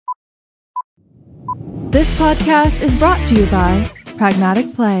This podcast is brought to you by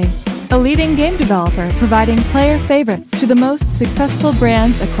Pragmatic Play, a leading game developer providing player favorites to the most successful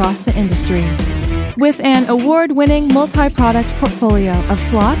brands across the industry. With an award-winning multi-product portfolio of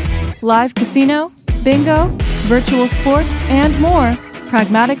slots, live casino, bingo, virtual sports, and more,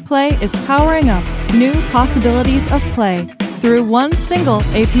 Pragmatic Play is powering up new possibilities of play through one single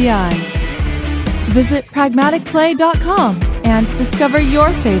API. Visit pragmaticplay.com and discover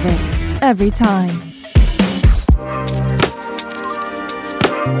your favorite every time.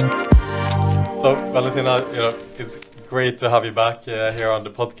 So, Valentina, it's great to have you back here on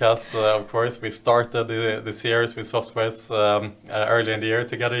the podcast. Of course, we started the series with Softwares early in the year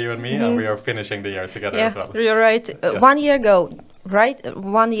together, you and me, and we are finishing the year together as well. You're right. 1 year ago, right?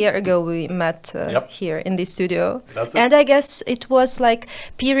 1 year ago we met here in this studio. That's it. And I guess it was like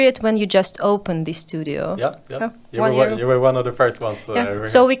period when you just opened this studio. Yeah. You were one of the first ones.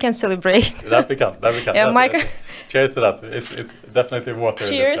 So we can celebrate. That we can. Yeah, Michael. Cheers to that. It's definitely water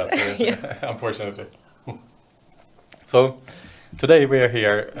Cheers. in this glass, unfortunately. So today we are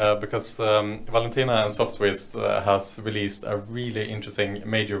here because Valentina and Softwares has released a really interesting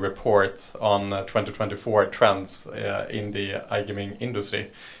major report on 2024 trends in the iGaming industry.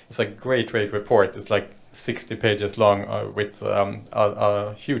 It's a great report. It's like 60 pages long with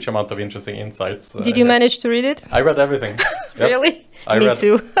a huge amount of interesting insights. Did you manage to read it? I read everything. Yes. Really? Me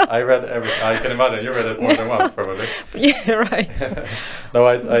too. I read everything. I can imagine you read it more than once, probably. Yeah, right. No,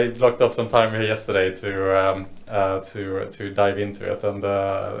 I blocked off some time here yesterday to dive into it, and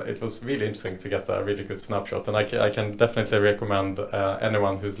it was really interesting to get a really good snapshot. And I can definitely recommend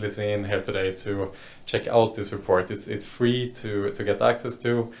anyone who's listening in here today to check out this report. It's free to get access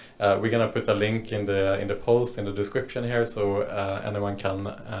to. We're gonna put a link in the post in the description here, so anyone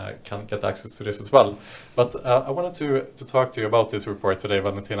can get access to this as well. But I wanted to talk to you about this report today,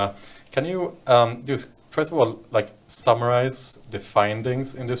 Valentina. Can you first of all, summarize the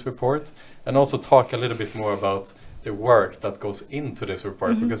findings in this report, and also talk a little bit more about the work that goes into this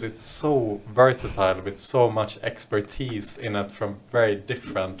report, because it's so versatile with so much expertise in it from very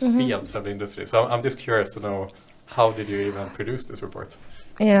different fields of the industry. So I'm just curious to know, how did you even produce this report?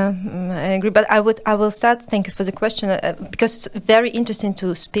 Yeah, I agree. But I will start. Thank you for the question, because it's very interesting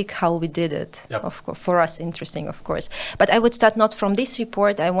to speak how we did it. Yep. Of course, for us, interesting, of course. But I would start not from this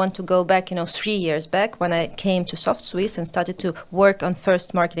report. I want to go back, 3 years back when I came to SoftSwiss and started to work on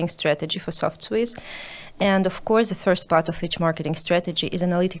first marketing strategy for SoftSwiss. And of course, the first part of each marketing strategy is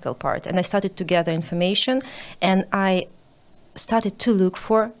analytical part. And I started to gather information, and I started to look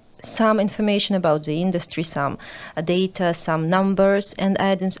for some information about the industry, some data, some numbers, and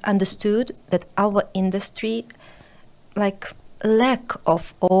I understood that our industry lacks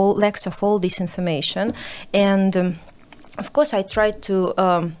of all this information. And of course, I tried to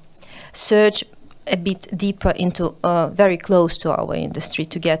search a bit deeper into very close to our industry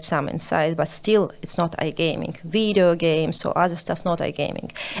to get some insight, but still it's not iGaming, video games or other stuff, not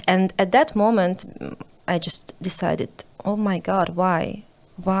iGaming. And at that moment, I just decided, oh my God, why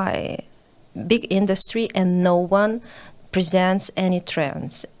big industry and no one presents any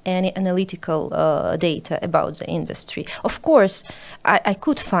trends, any analytical data about the industry? Of course, I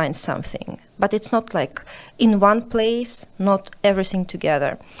could find something, but it's not like in one place, not everything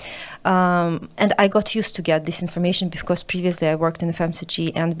together. And I got used to get this information because previously I worked in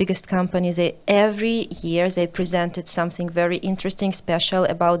FMCG, and biggest companies, every year they presented something very interesting, special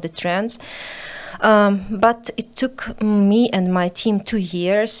about the trends. But it took me and my team 2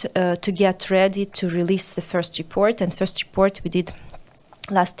 years to get ready to release the first report. And first report we did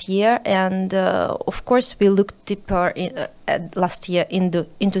last year, and of course we looked deeper last year into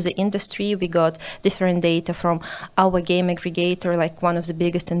the industry. We got different data from our game aggregator, like one of the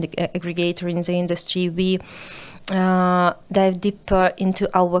biggest aggregator in the industry. We dive deeper into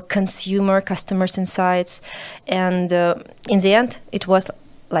our customers' insights, and in the end it was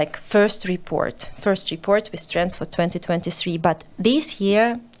like first report with trends for 2023. But this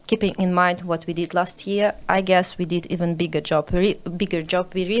year, keeping in mind what we did last year, I guess we did even bigger job.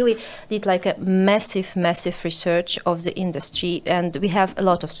 We really did like a massive research of the industry, and we have a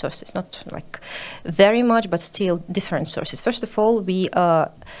lot of sources, not like very much, but still different sources. First of all, we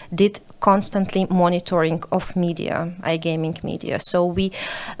did constantly monitoring of media, iGaming media. So we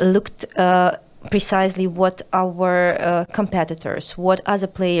looked precisely what our competitors, what other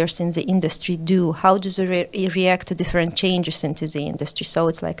players in the industry do, how do they react to different changes into the industry. So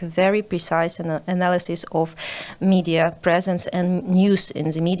it's like a very precise analysis of media presence and news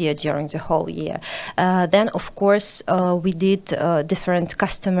in the media during the whole year. Then, of course, we did different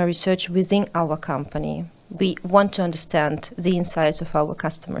customer research within our company. we want to understand the insights of our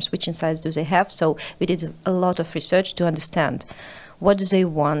customers, which insights do they have. So we did a lot of research to understand what do they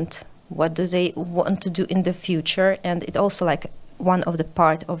want, what do they want to do in the future, and it also like one of the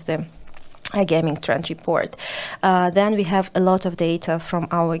part of the iGaming trend report. Then we have a lot of data from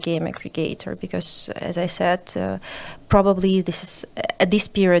our game aggregator because, as I said, probably this is at this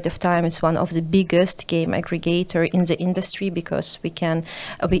period of time is one of the biggest game aggregator in the industry because we can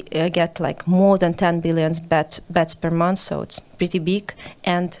get like more than 10 billion bets per month, so it's pretty big.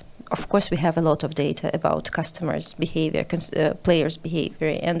 And of course, we have a lot of data about customers' behavior, players'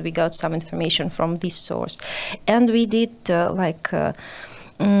 behavior, and we got some information from this source. And we did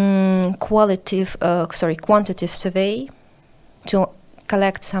quantitative survey to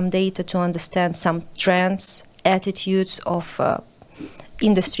collect some data to understand some trends, attitudes of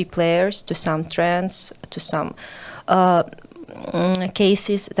industry players to some trends, to some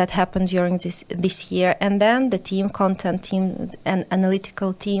cases that happened during this year. And then the content team and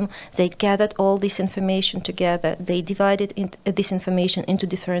analytical team, they gathered all this information together. They divided this information into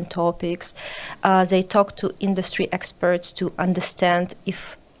different topics. They talked to industry experts to understand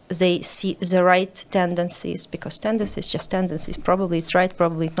if they see the right tendencies, because tendencies, just tendencies, probably it's right,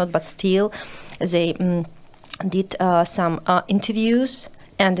 probably it's not, but still they did some interviews,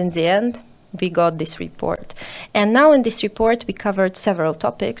 and in the end we got this report. And now in this report we covered several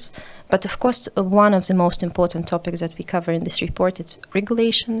topics, but of course one of the most important topics that we cover in this report is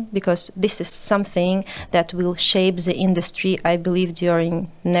regulation, because this is something that will shape the industry, I believe, during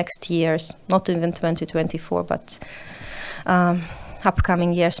next years, not even 2024, but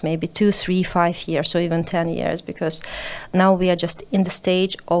upcoming years, maybe 2, 3, 5 years, or even 10 years, because now we are just in the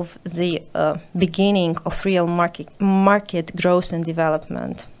stage of the beginning of real market growth and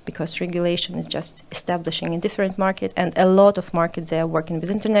development, because regulation is just establishing a different market, and a lot of markets, they are working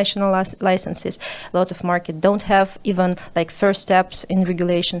with international licenses. A lot of markets don't have even like first steps in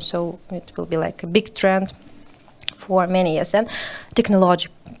regulation, so it will be like a big trend for many years. And technology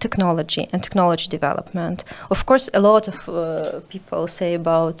and technology development. Of course, a lot of people say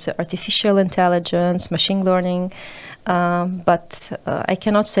about artificial intelligence, machine learning, but I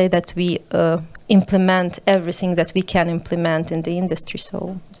cannot say that we implement everything that we can implement in the industry.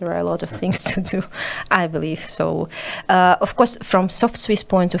 So there are a lot of things to do, I believe. So, of course, from SoftSwiss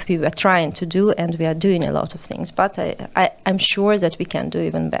point of view, we are trying to do, and we are doing a lot of things. But I'm sure that we can do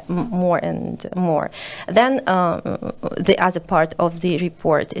even more and more. Then the other part of the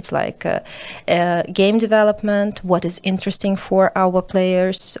report, it's like game development, what is interesting for our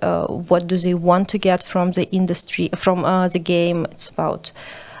players, what do they want to get from the industry, from the game. It's about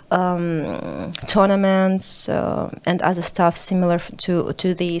tournaments and other stuff similar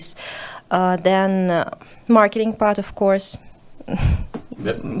to these. Then marketing part, of course.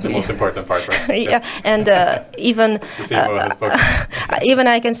 The most important part, right? Yeah, and even even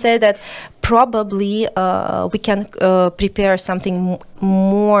I can say that probably we can prepare something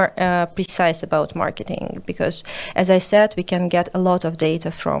more precise about marketing, because, as I said, we can get a lot of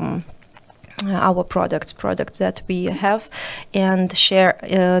data from our products that we have, and share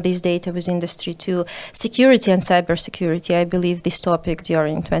this data with industry too. Security and cybersecurity, I believe this topic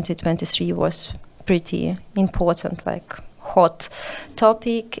during 2023 was pretty important, like hot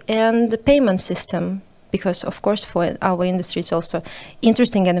topic. And the payment system, because of course for our industry it's also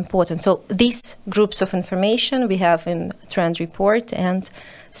interesting and important. So these groups of information we have in trend report, and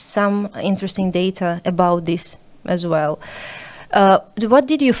some interesting data about this as well. What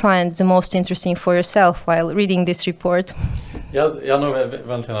did you find the most interesting for yourself while reading this report?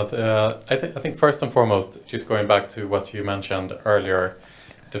 Valentina, I think first and foremost, just going back to what you mentioned earlier,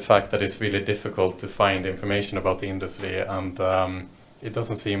 the fact that it's really difficult to find information about the industry, and it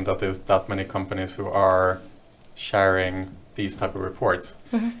doesn't seem that there's that many companies who are sharing these type of reports.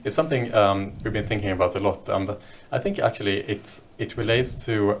 Mm-hmm. It's something we've been thinking about a lot, and I think actually it relates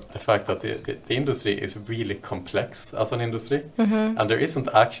to the fact that the industry is really complex as an industry, mm-hmm. and there isn't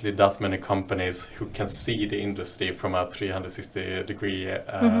actually that many companies who can see the industry from a 360-degree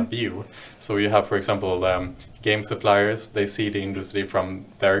mm-hmm. view. So you have, for example, game suppliers, they see the industry from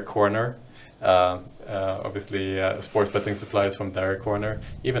their corner. Obviously, sports betting suppliers from their corner.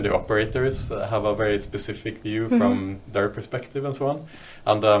 Even the operators have a very specific view mm-hmm. from their perspective, and so on.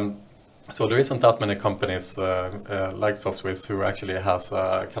 And so there isn't that many companies like SoftSwiss who actually has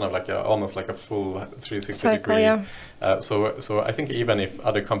kind of like almost like a full 360 degree. Yeah. So I think even if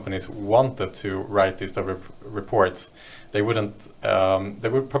other companies wanted to write these type of reports, they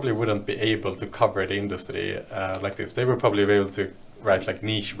probably wouldn't be able to cover the industry like this. They would probably be able to write like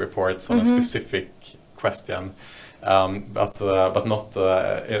niche reports on mm-hmm. a specific question. but not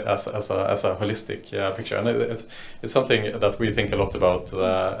as a holistic picture. And it's something that we think a lot about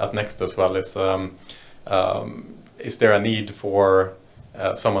at Next as well. Is there a need for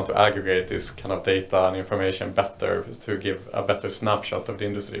someone to aggregate this kind of data and information better to give a better snapshot of the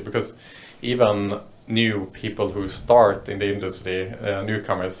industry? Because even new people who start in the industry,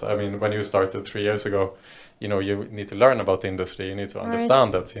 newcomers, I mean, when you started 3 years ago, you need to learn about the industry. You need to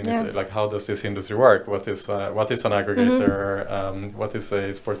understand it. You need to, like, how does this industry work? What is an aggregator? What is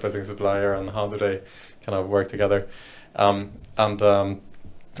a sports betting supplier? And how do they kind of work together? And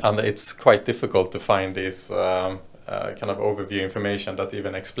it's quite difficult to find this kind of overview information that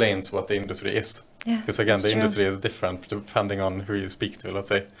even explains what the industry is. Because again, the industry is different depending on who you speak to, let's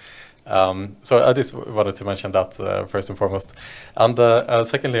say. So I just wanted to mention that first and foremost. And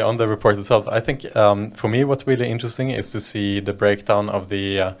secondly, on the report itself, I think for me what's really interesting is to see the breakdown of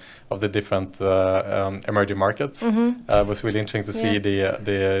the different emerging markets. It was really interesting to see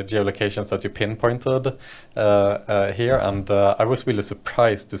the geolocations that you pinpointed here, and I was really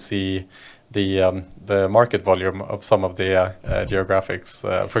surprised to see the market volume of some of the geographics.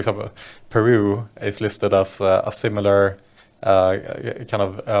 For example, Peru is listed as a similar kind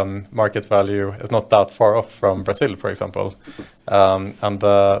of market value. It's not that far off from Brazil, for example, and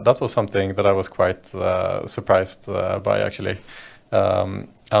that was something that I was quite surprised by, actually. And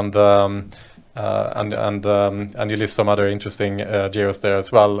you list some other interesting geos there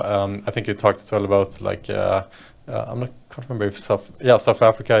as well. I think you talked as well about, like, can't remember if South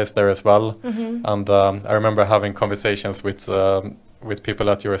Africa is there as well. And I remember having conversations with people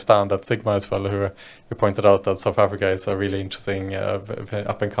at your stand at Sigma as well, who pointed out that South Africa is a really interesting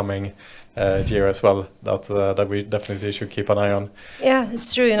up and coming geo as well, that we definitely should keep an eye on. Yeah,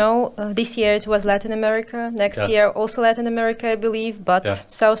 it's true. This year it was Latin America. Next year also Latin America, I believe. But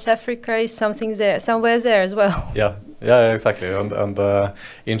South Africa is somewhere there as well. Yeah, exactly. And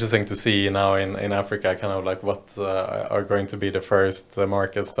interesting to see now in Africa, kind of like what are going to be the first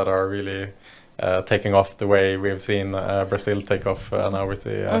markets that are really taking off the way we've seen Brazil take off now with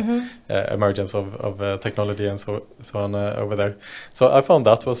the emergence of technology and so on over there. So I found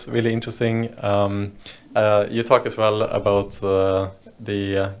that was really interesting. You talk as well about the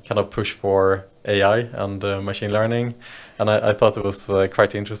kind of push for AI and machine learning, and I thought it was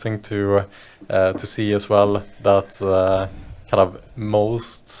quite interesting to see as well that kind of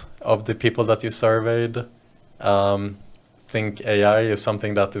most of the people that you surveyed think AI is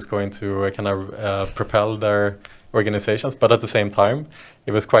something that is going to kind of propel their organizations, but at the same time,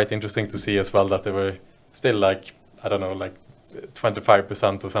 it was quite interesting to see as well that there were still, like, I don't know, like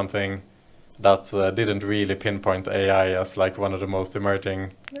 25% or something that didn't really pinpoint AI as like one of the most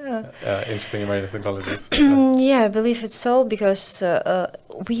emerging, interesting emerging technologies. Yeah, I believe it's so, because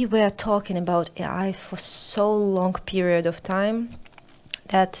we were talking about AI for so long period of time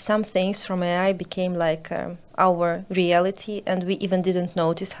that some things from AI became like our reality, and we even didn't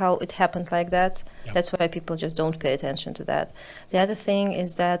notice how it happened like that. Yeah. That's why people just don't pay attention to that. The other thing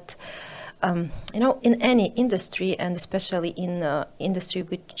is that in any industry, and especially in industry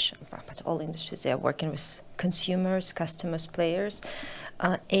but all industries, they are working with consumers, customers, players.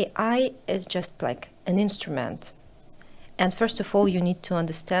 AI is just like an instrument. And first of all, you need to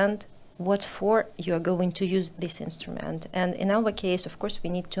understand what for you are going to use this instrument. And in our case, of course, we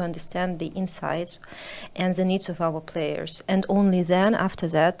need to understand the insights and the needs of our players. And only then, after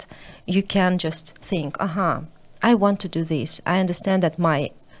that, you can just think, I want to do this. I understand that my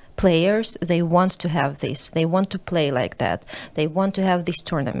players, they want to have this. They want to play like that. They want to have these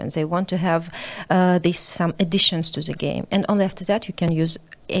tournaments. They want to have some additions to the game. And only after that, you can use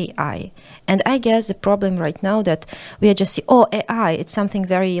AI. And I guess the problem right now that we are just AI, it's something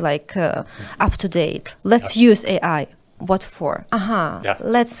very like up to date. Let's use AI. What for?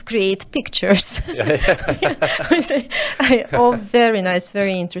 Let's create pictures. Very nice,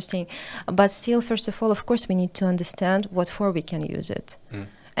 very interesting. But still, first of all, of course, we need to understand what for we can use it.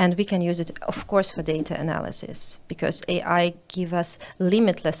 And we can use it, of course, for data analysis, because AI give us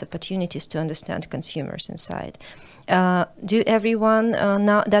limitless opportunities to understand consumers inside. Does everyone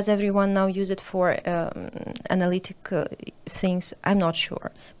now use it for analytic things? I'm not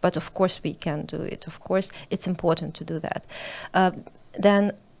sure, but of course we can do it. Of course, it's important to do that.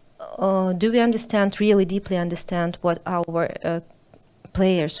 Then, do we really deeply understand what our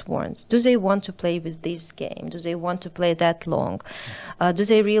players want? Do they want to play with this game? Do they want to play that long? Do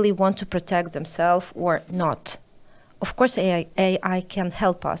they really want to protect themselves or not? Of course, AI can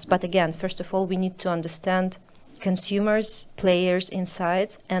help us, but again, first of all, we need to understand consumers, players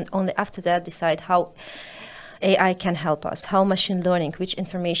inside, and only after that decide how AI can help us, how machine learning, which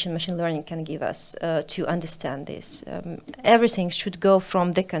information machine learning can give us to understand this. Everything should go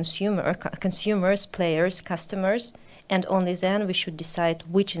from the consumers, players, customers, and only then we should decide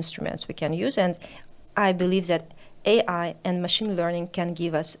which instruments we can use. And I believe that AI and machine learning can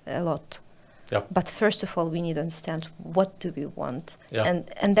give us a lot. Yeah. But first of all, we need to understand what do we want. Yeah.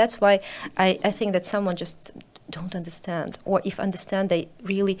 And that's why I think that someone just don't understand, or if understand, they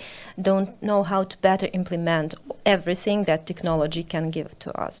really don't know how to better implement everything that technology can give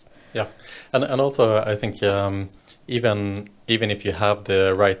to us. Yeah, and also I think even if you have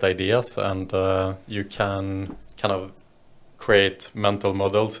the right ideas and you can kind of create mental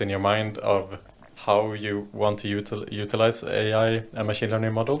models in your mind of how you want to utilize AI and machine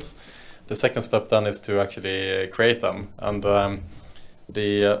learning models, the second step then is to actually create them. And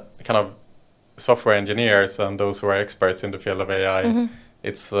the kind of software engineers and those who are experts in the field of AI,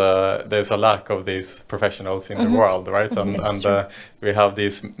 it's there's a lack of these professionals in the world, right? And we have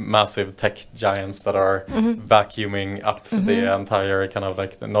these massive tech giants that are vacuuming up the entire kind of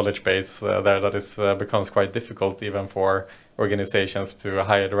like the knowledge base there, that is becomes quite difficult even for organizations to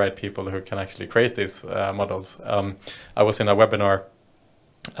hire the right people who can actually create these models. I was in a webinar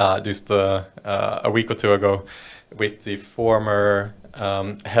just a week or two ago with the former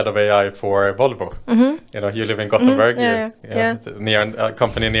head of AI for Volvo. You know, you live in Gothenburg, near a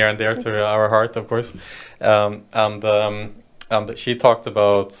company near and dear to our heart, of course. And she talked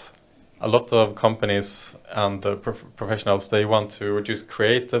about a lot of companies and professionals. They want to just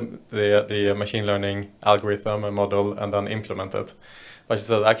create the machine learning algorithm and model and then implement it. But she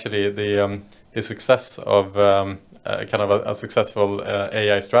said actually the success of kind of a successful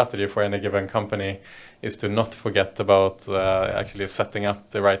AI strategy for any given company is to not forget about actually setting up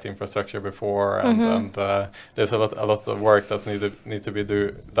the right infrastructure before, and there's a lot of work that need to be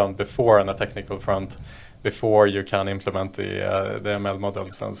done before on a technical front, before you can implement the ML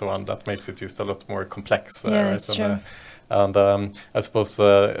models and so on. That makes it just a lot more complex. Yeah, it's true. And I suppose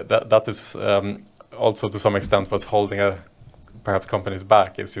that is also to some extent what's holding perhaps companies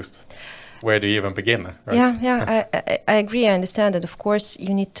back. It's just, where do you even begin? Right? Yeah, I agree. I understand that. Of course,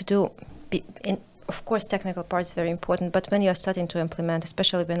 you need to of course, technical part is very important. But when you are starting to implement,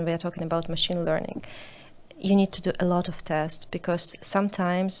 especially when we are talking about machine learning, you need to do a lot of tests, because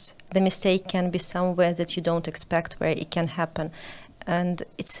sometimes the mistake can be somewhere that you don't expect where it can happen. And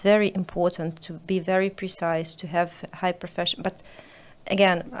it's very important to be very precise, to have high profession. But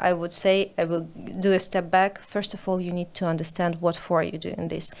again, I would say, I will do a step back. First of all, you need to understand what for you're doing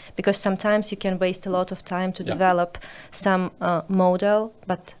this, because sometimes you can waste a lot of time to develop some model,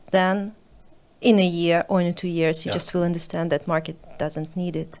 but then in a year or in 2 years, you just will understand that market doesn't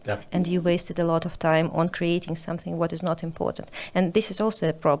need it. And you wasted a lot of time on creating something what is not important. And this is also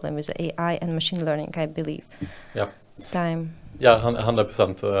a problem with AI and machine learning, I believe. Time. Yeah,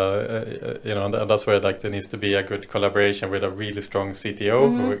 100%. You know, and that's where like there needs to be a good collaboration with a really strong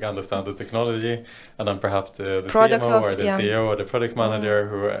CTO who understands the technology, and then perhaps the CMO or the CEO or the product manager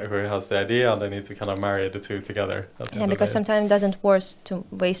who has the idea, and they need to kind of marry the two together. Because sometimes it doesn't worth to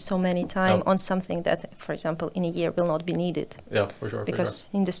waste so many time on something that, for example, in a year will not be needed. Yeah, for sure. Because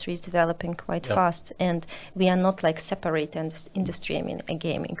industry is developing quite fast, and we are not like separate industry. I mean,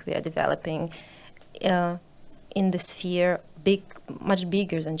 iGaming, we are developing in the sphere much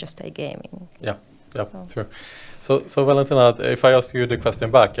bigger than just iGaming. Yeah, true. So Valentina, if I ask you the question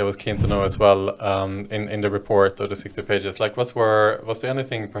back, I was keen to know as well, in the report of the 60 pages, like was there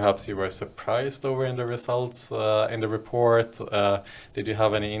anything perhaps you were surprised over in the results in the report? Did you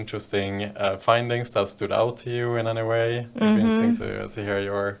have any interesting findings that stood out to you in any way? It'd be interesting to hear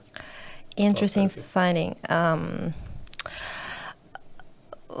your interesting finding.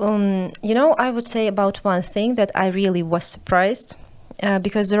 You know, I would say about one thing that I really was surprised,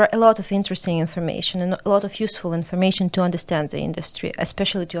 because there are a lot of interesting information and a lot of useful information to understand the industry,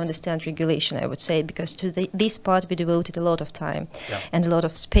 especially to understand regulation, I would say, because to this part we devoted a lot of time and a lot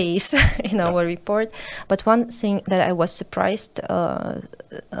of space in our report. But one thing that I was surprised,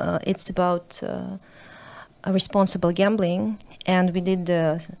 it's about responsible gambling, and we did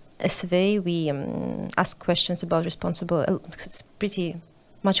a survey. We asked questions about pretty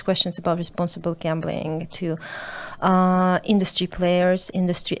much questions about responsible gambling to industry players,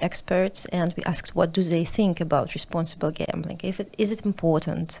 industry experts, and we asked what do they think about responsible gambling. Is it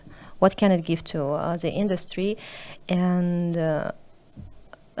important? What can it give to the industry? And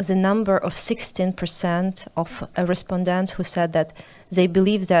the number of 16% of respondents who said that they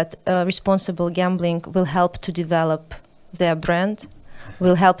believe that responsible gambling will help to develop their brand,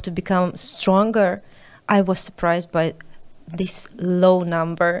 will help to become stronger. I was surprised by this low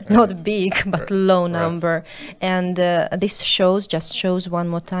number, not big, but low number. And this just shows one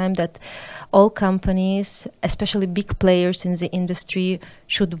more time that all companies, especially big players in the industry,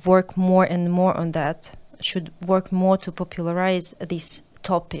 should work more and more on that, should work more to popularize this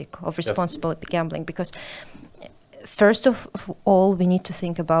topic of responsible gambling, because first of all, we need to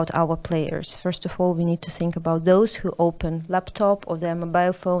think about our players. First of all, we need to think about those who open laptop or their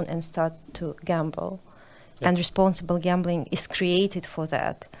mobile phone and start to gamble. And responsible gambling is created for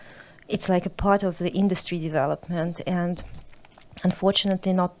that. It's like a part of the industry development, and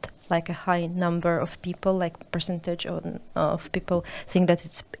unfortunately not like a high number of people, like percentage of people think that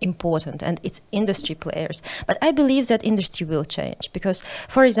it's important, and it's industry players. But I believe that industry will change, because,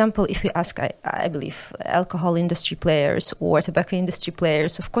 for example, if we ask, I believe, alcohol industry players or tobacco industry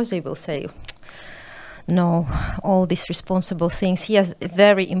players, of course they will say, no, all these responsible things, yes,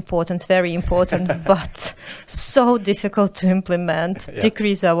 very important, but so difficult to implement,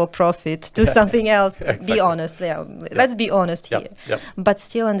 decrease our profit, do something else. Exactly. Be honest, let's be honest here. But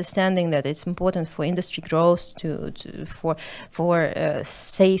still understanding that it's important for industry growth, for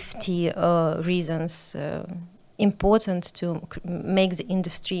safety reasons, important to make the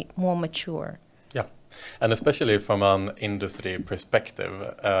industry more mature. Yeah, and especially from an industry perspective,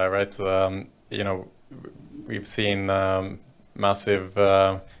 right? We've seen massive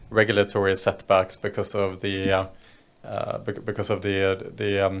regulatory setbacks because of the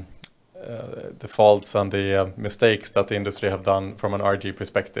faults and the mistakes that the industry have done from an RG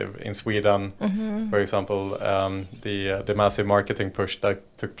perspective. In Sweden, for example, the massive marketing push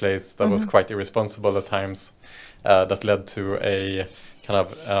that took place that was quite irresponsible at times, that led to a kind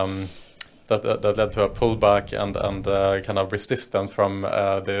of that led to a pullback and kind of resistance from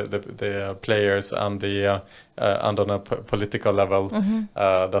the players and on a political level,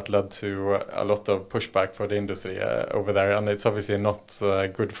 that led to a lot of pushback for the industry over there, and it's obviously not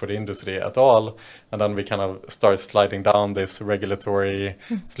good for the industry at all. And then we kind of start sliding down this regulatory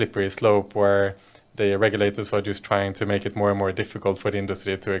slippery slope where the regulators are just trying to make it more and more difficult for the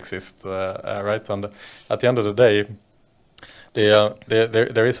industry to exist, right? And at the end of the day,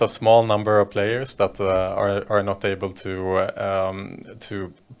 there is a small number of players that are not able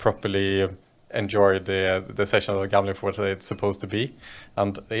to properly enjoy the session of gambling for what it's supposed to be.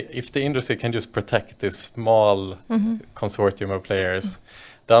 And if the industry can just protect this small consortium of players,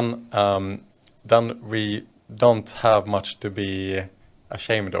 then we don't have much to be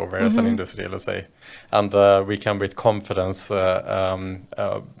ashamed over as an industry, let's say, and we can with confidence kind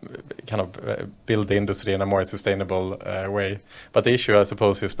of build the industry in a more sustainable way. But the issue, I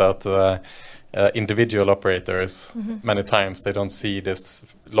suppose, is that individual operators many times they don't see this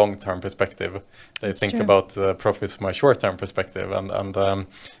long-term perspective. They think about the profits from a short-term perspective, and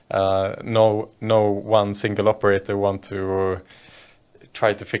no one single operator want to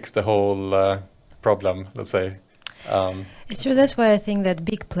try to fix the whole problem, let's say. It's true. That's why I think that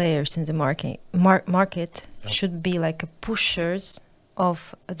big players in the market should be like pushers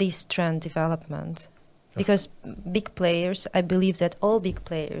of this trend development. Because big players, I believe that all big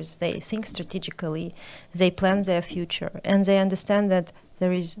players, they think strategically, they plan their future, and they understand that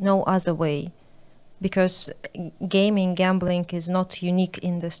there is no other way. Because gambling is not unique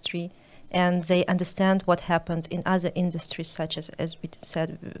industry, and they understand what happened in other industries, such as we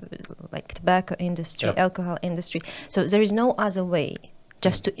said, like tobacco industry, alcohol industry. So there is no other way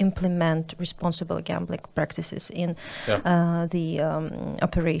just to implement responsible gambling practices in the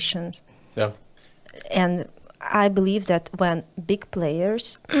operations. Yeah. And I believe that when big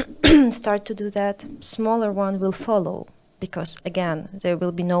players start to do that, smaller one will follow. Because again, there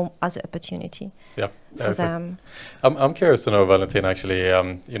will be no other opportunity for them. I'm curious to know, Valentina. Actually,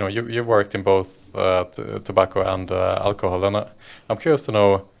 you worked in both tobacco and alcohol, and I'm curious to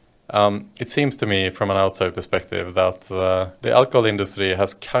know. It seems to me, from an outside perspective, that the alcohol industry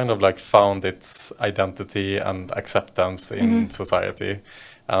has kind of like found its identity and acceptance in society,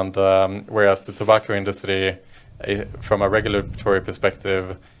 and whereas the tobacco industry, from a regulatory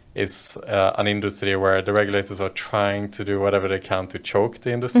perspective, is an industry where the regulators are trying to do whatever they can to choke the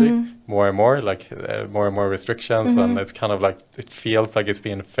industry more and more, like more and more restrictions, and it's kind of like it feels like it's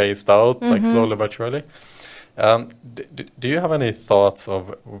being phased out, like slowly but surely. Do you have any thoughts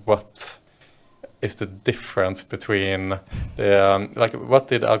of what is the difference between the like what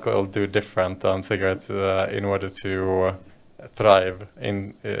did alcohol do different than cigarettes in order to thrive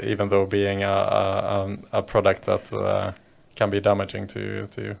in even though being a product that can be damaging to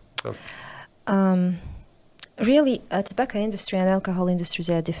you? Really, tobacco industry and alcohol industry,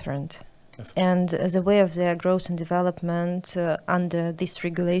 they are different. Yes. And the way of their growth and development under these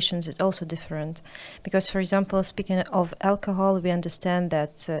regulations is also different. Because, for example, speaking of alcohol, we understand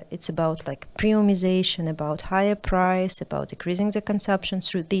that it's about like premiumization, about higher price, about decreasing the consumption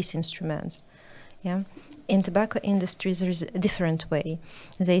through these instruments. Yeah. In tobacco industries, there is a different way.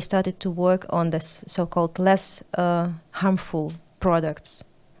 They started to work on this so-called less harmful products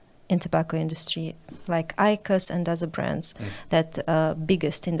in tobacco industry, like IQOS and other brands that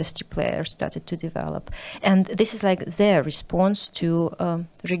biggest industry players started to develop. And this is like their response to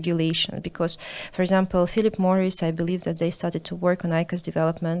regulation. Because, for example, Philip Morris, I believe that they started to work on IQOS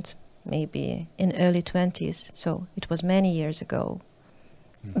development maybe in early 20s. So it was many years ago.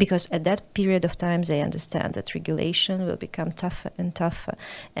 Because at that period of time, they understand that regulation will become tougher and tougher,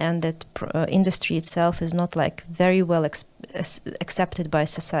 and that industry itself is not like very well accepted by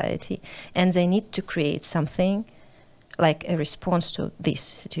society, and they need to create something like a response to this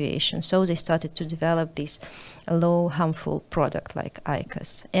situation. So they started to develop this low harmful product like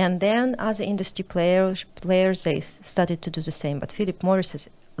IQOS, and then other industry players they started to do the same. But Philip Morris is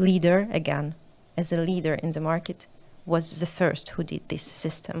leader again, as a leader in the market, was the first who did this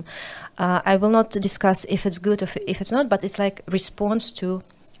system. I will not discuss if it's good or if it's not, but it's like response to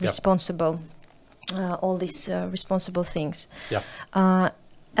responsible, all these responsible things. Yeah.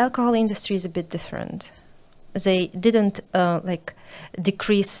 Alcohol industry is a bit different. They didn't like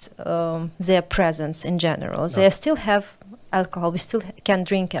decrease their presence in general. No. They still have alcohol. We still can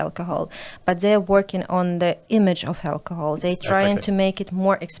drink alcohol, but they're working on the image of alcohol. They're trying to make it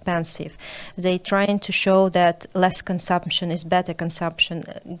more expensive. They're trying to show that less consumption is better consumption,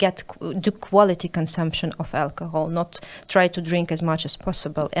 do quality consumption of alcohol, not try to drink as much as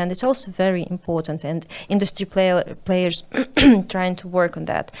possible. And it's also very important, and industry players trying to work on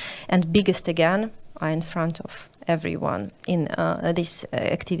that. And biggest again are in front of everyone in these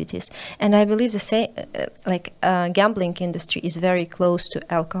activities. And I believe the same, gambling industry is very close to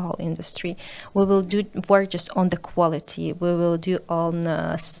alcohol industry. We will do work just on the quality. We will do on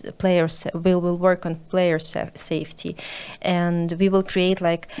we will work on player safety, and we will create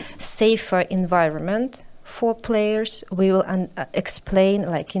like safer environment for players. We will explain,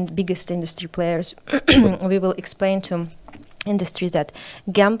 like in biggest industry players, we will explain to industries that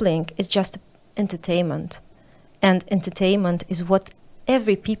gambling is just entertainment. And entertainment is what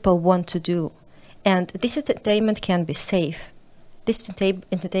every people want to do. And this entertainment can be safe. This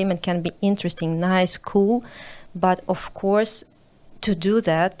entertainment can be interesting, nice, cool. But of course, to do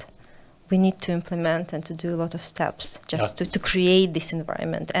that, we need to implement and to do a lot of steps just to create this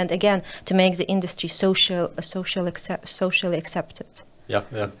environment. And again, to make the industry socially accepted. Yeah.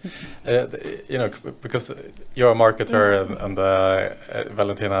 Because you're a marketer and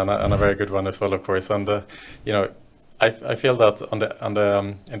Valentina, and a very good one as well, of course. And I feel that in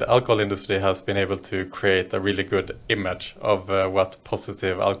the alcohol industry has been able to create a really good image of what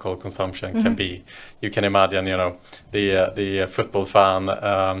positive alcohol consumption can be. You can imagine, the football fan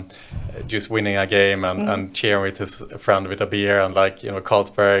just winning a game and cheering with his friend with a beer, and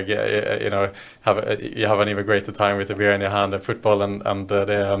Carlsberg, you have an even greater time with a beer in your hand, and football and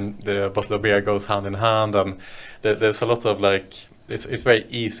the bottle of beer goes hand in hand, and there's a lot of it's very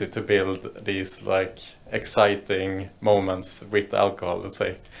easy to build these exciting moments with alcohol, let's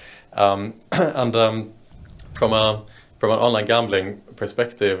say, and from an online gambling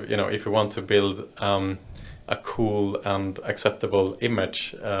perspective, if you want to build a cool and acceptable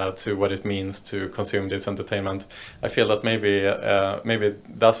image to what it means to consume this entertainment, I feel that maybe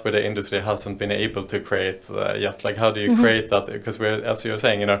that's where the industry hasn't been able to create yet. Like, how do you create that? Because as you were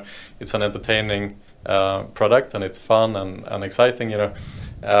saying, it's an entertaining product, and it's fun and exciting,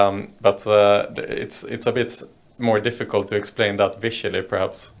 but it's a bit more difficult to explain that visually,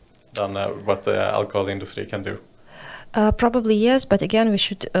 perhaps, than what the alcohol industry can do. Probably yes, but again, we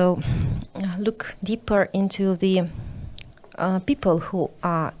should look deeper into the people who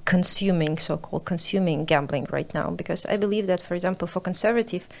are so-called consuming gambling right now. Because I believe that, for example, for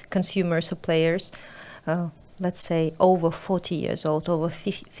conservative consumers or players, let's say over 40 years old, over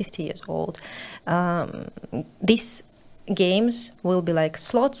 50 years old, these games will be like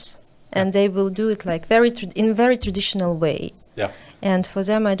slots, and they will do it in very traditional way. Yeah. And for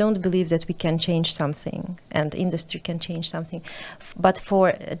them, I don't believe that we can change something, and industry can change something. But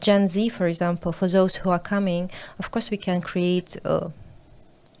for Gen Z, for example, for those who are coming, of course, we can create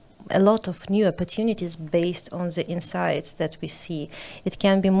a lot of new opportunities based on the insights that we see. It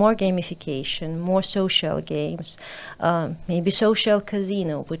can be more gamification, more social games, maybe social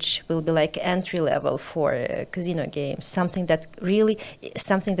casino, which will be like entry level for casino games, something that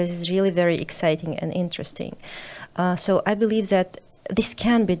is really very exciting and interesting. So I believe that this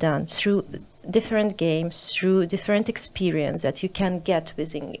can be done through different games, through different experience that you can get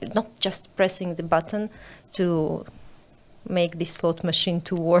within, not just pressing the button to make this slot machine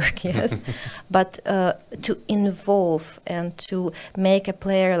to work, yes, but to involve and to make a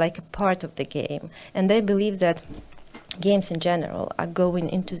player like a part of the game. And I believe that games in general are going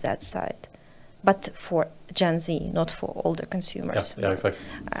into that side, but for Gen Z, not for older consumers. Yeah, exactly.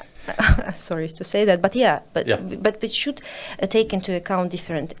 Sorry to say that, but we should take into account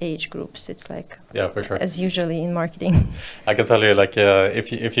different age groups. It's like, for sure, as usually in marketing. I can tell you, like,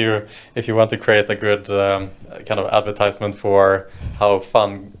 if you want to create a good kind of advertisement for how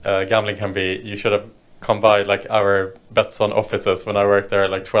fun gambling can be, you should have come by like our bets on offices when I worked there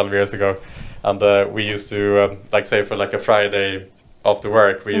like 12 years ago, and we used to like say for like a Friday after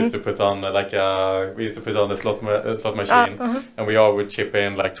work, we used to put on the slot machine, and we all would chip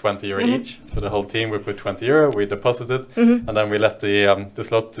in like 20 euro each. So the whole team would put 20 euro, we deposited, and then we let the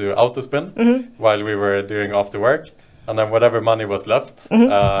slot to auto spin while we were doing after work. And then whatever money was left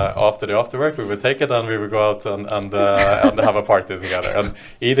after the after work, we would take it and we would go out and have a party together. And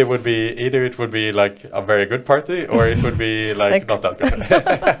either it would be like a very good party, or it would be like not that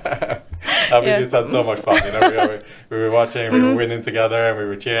good. We just had so much fun, you know. We were watching, we were winning together, and we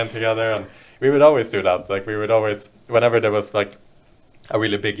were cheering together, and we would always do that. Like we would always, whenever there was like a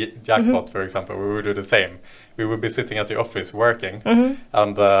really big jackpot, for example, we would do the same. We would be sitting at the office working, and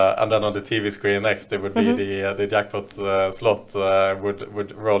then on the TV screen next, there would be the jackpot slot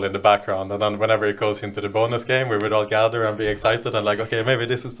would roll in the background, and then whenever it goes into the bonus game, we would all gather and be excited and like, okay, maybe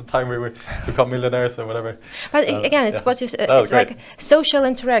this is the time we will become millionaires or whatever. But again, it's what you it's like social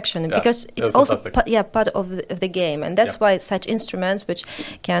interaction, because it's also part of the game, and that's why it's such instruments which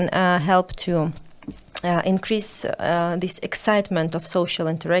can help to increase this excitement of social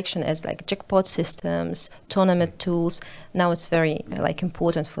interaction, as like jackpot systems, tournament tools. Now it's very like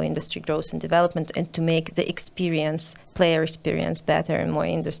important for industry growth and development, and to make the player experience better and more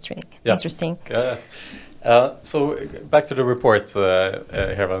interesting. So back to the report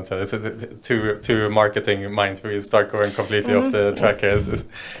here, Valentina. It's two marketing minds. We start going completely off the track here.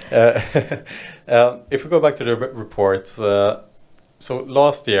 If we go back to the report. So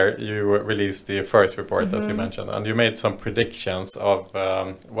last year you released the first report, as you mentioned, and you made some predictions of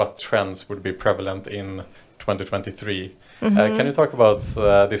what trends would be prevalent in 2023. Can you talk about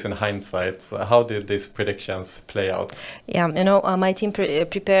this in hindsight? How did these predictions play out? Yeah, you know, my team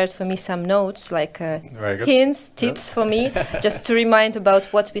prepared for me some notes, like hints, tips for me, just to remind about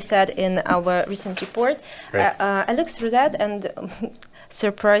what we said in our recent report. I looked through that and...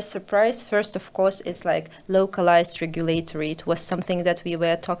 Surprise, surprise. First, of course, it's like localized regulatory. It was something that we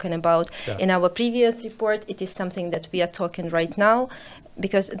were talking about in our previous report. It is something that we are talking right now,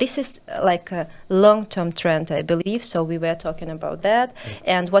 because this is like a long-term trend, I believe. So we were talking about that.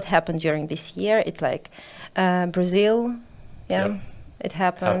 And what happened during this year, it's like Brazil, it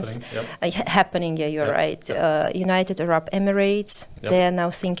happens. Happening, you're right. United Arab Emirates, they are now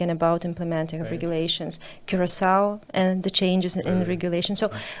thinking about implementing regulations. Curacao and the changes in regulation.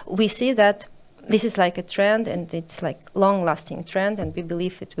 So we see that this is like a trend, and it's like long-lasting trend, and we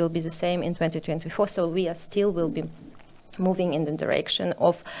believe it will be the same in 2024. So we are still will be moving in the direction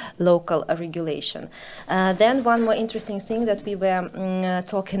of local regulation. Then one more interesting thing that we were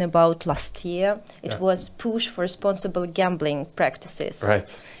talking about last year, it was push for responsible gambling practices. Right.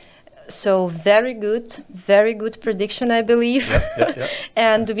 So very good prediction, I believe.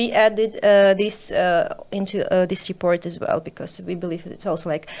 And we added this into this report as well, because we believe it's also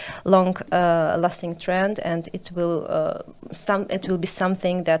like long-lasting trend, and it will be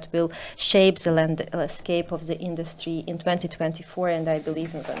something that will shape the landscape of the industry in 2024, and I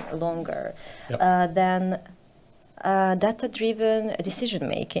believe even longer. Then data-driven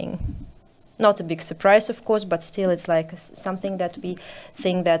decision-making. Not a big surprise, of course, but still it's like something that we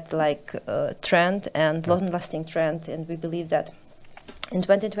think that like trend and long-lasting trend, and we believe that in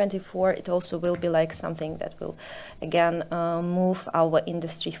 2024 it also will be like something that will again move our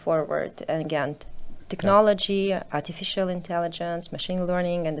industry forward. And again, technology, artificial intelligence, machine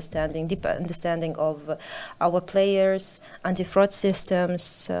learning, deeper understanding of our players, anti-fraud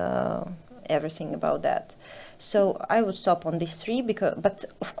systems, everything about that. So I would stop on these three, but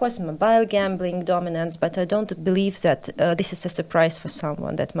of course mobile gambling dominance, but I don't believe that this is a surprise for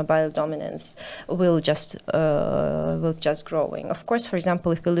someone, that mobile dominance will just growing. Of course, for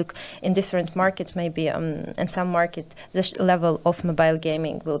example, if we look in different markets, maybe in some market the level of mobile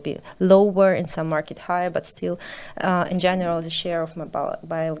gaming will be lower, in some market higher, but still in general the share of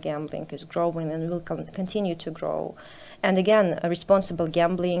mobile gambling is growing and will continue to grow. And again, responsible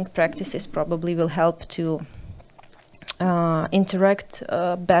gambling practices probably will help to interact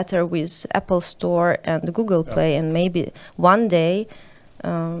better with Apple Store and Google Play, and maybe one day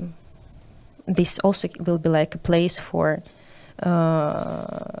this also will be like a place for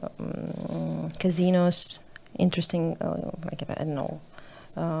casinos, interesting, like I don't know,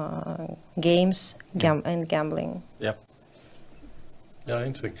 games, and gambling. Yeah. Yeah,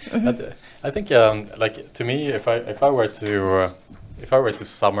 interesting. I think, like to me, if I were to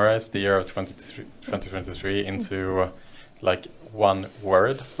summarize the year of 2023 into like one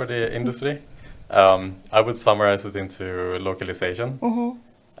word for the industry, I would summarize it into localization.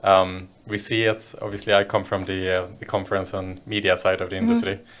 We see it. Obviously, I come from the conference and media side of the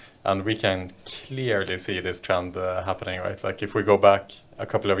industry, and we can clearly see this trend happening. Right, like if we go back a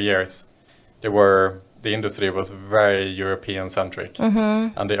couple of years, the industry was very European centric,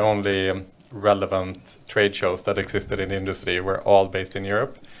 and the only relevant trade shows that existed in the industry were all based in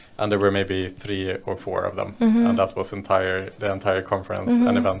Europe, and there were maybe 3 or 4 of them, and that was the entire conference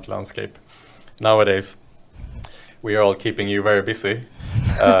and event landscape. Nowadays, we are all keeping you very busy.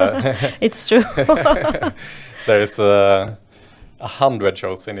 It's true. There's 100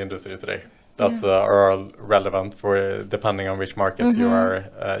 shows in the industry today that are all relevant for depending on which market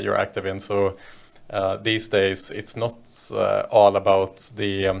you're active in. So these days, it's not all about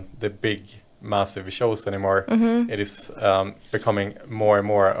the big, massive shows anymore. It is becoming more and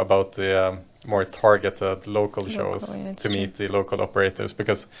more about the more targeted local shows to meet the local operators,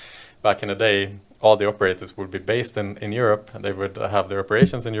 because back in the day, all the operators would be based in Europe, and they would have their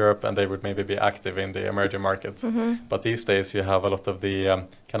operations in Europe, and they would maybe be active in the emerging markets. But these days, you have a lot of the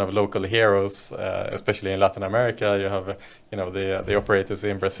kind of local heroes, especially in Latin America. You have, the operators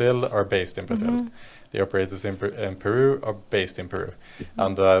in Brazil are based in Brazil. The operators in Peru are based in Peru,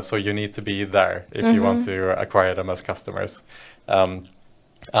 and so you need to be there if you want to acquire them as customers.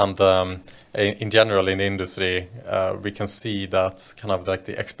 In general, in the industry, we can see that kind of like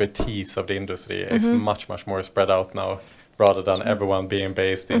the expertise of the industry is much more spread out now, rather than everyone being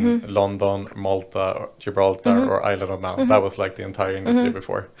based in London, Malta, or Gibraltar, or Isle of Man. That was like the entire industry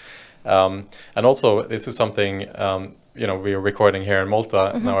before. And also, this is something, we are recording here in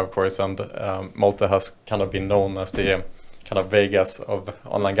Malta now, of course, and Malta has kind of been known as the kind of Vegas of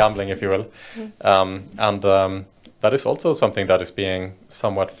online gambling, if you will. That is also something that is being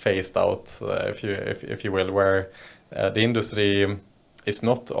somewhat phased out, if you will, where the industry is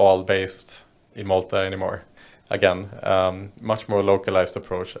not all based in Malta anymore. Again, much more localized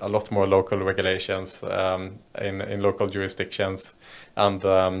approach, a lot more local regulations in local jurisdictions,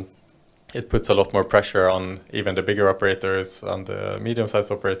 and it puts a lot more pressure on even the bigger operators and the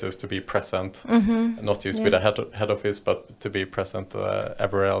medium-sized operators to be present, not just with a head office, but to be present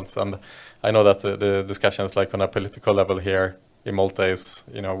everywhere else. And I know that the discussions, like on a political level here in Malta, is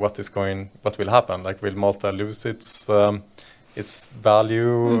what will happen? Like, will Malta lose its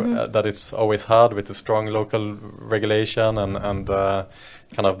value that it's always had with the strong local regulation and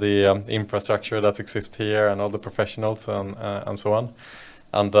kind of the infrastructure that exists here and all the professionals and so on?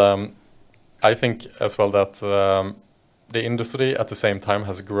 And I think as well that the industry at the same time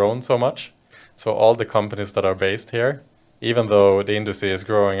has grown so much. So all the companies that are based here, even though the industry is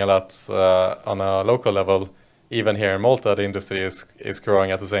growing a lot on a local level, even here in Malta, the industry is growing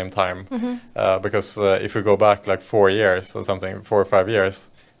at the same time. Because if we go back like 4 years or something, 4 or 5 years,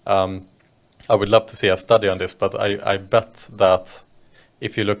 I would love to see a study on this, but I bet that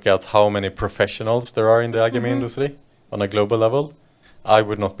if you look at how many professionals there are in the iGaming industry on a global level, I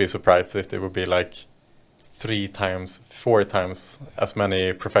would not be surprised if there would be like 3 times, 4 times as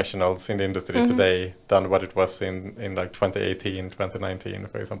many professionals in the industry today than what it was in like 2018, 2019,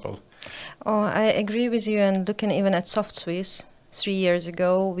 for example. Oh, I agree with you. And looking even at Soft Swiss, 3 years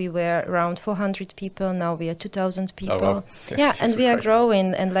ago, we were around 400 people. Now we are 2,000 people. Oh, wow. Yeah, and we are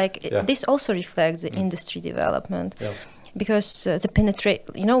growing. And this also reflects the industry development. Yeah. Because the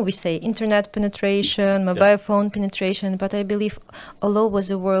penetration, we say internet penetration, mobile phone penetration, but I believe all over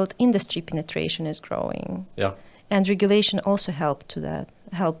the world, industry penetration is growing. Yeah. And regulation also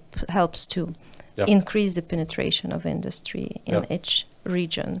helps to increase the penetration of industry in each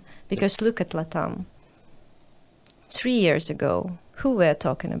region. Because look at LATAM. 3 years ago, who were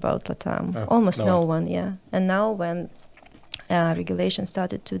talking about LATAM? Almost no one, yeah. And now when regulation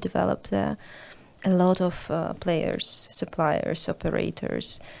started to develop there, a lot of players, suppliers,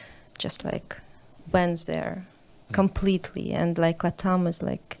 operators, just like went there completely, and like LATAM is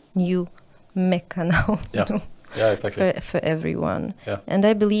like new Mecca now. Yeah, exactly. For everyone. Yeah. And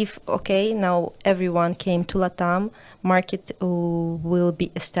I believe, now everyone came to LATAM, market will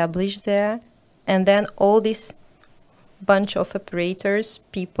be established there, and then all this bunch of operators,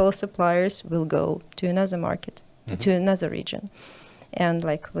 people, suppliers will go to another market. to another region, and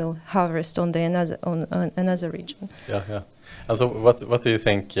like will harvest on another region. Yeah. And so, what do you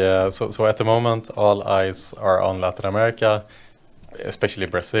think? So at the moment, all eyes are on Latin America, especially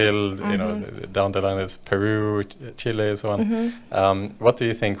Brazil. You know, down the line is Peru, Chile, so on. What do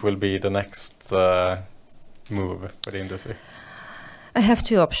you think will be the next move for the industry? I have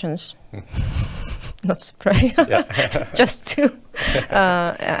two options. Not surprised. Just two.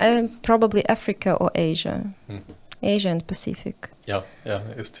 Probably Africa or Asia. Asia and Pacific. Yeah,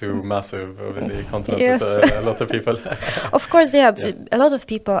 it's two massive, obviously, continents. Yes. With a lot of people. Of course, a lot of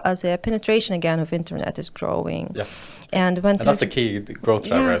people, as the penetration again of internet is growing. Yes. And that's the key growth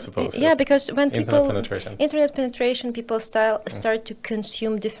driver, I suppose. Yeah, because when internet penetration, people start to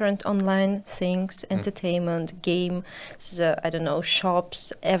consume different online things, entertainment, games, I don't know,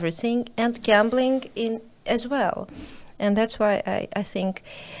 shops, everything, and gambling as well. And that's why I think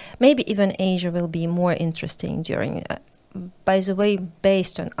maybe even Asia will be more interesting during. By the way,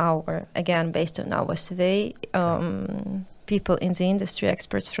 based on our survey, people in the industry,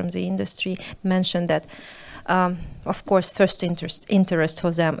 experts from the industry, mentioned that, of course, first interest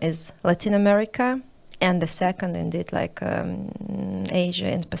for them is Latin America, and the second, indeed, like Asia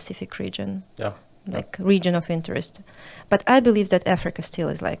and Pacific region. Yeah. Like region of interest. But I believe that Africa still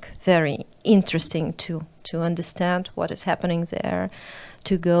is like very interesting to understand what is happening there,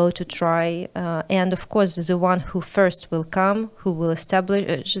 to go, to try. And of course, the one who first will come, who will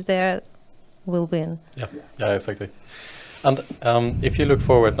establish there, will win. Yeah, exactly. And if you look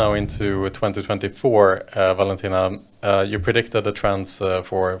forward now into 2024, Valentina, you predicted the trends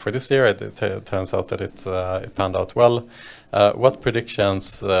for this year. It turns out that it panned out well. What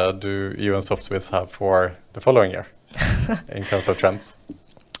predictions do you and SoftSwiss have for the following year in terms of trends?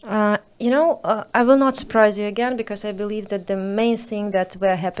 I will not surprise you again, because I believe that the main thing that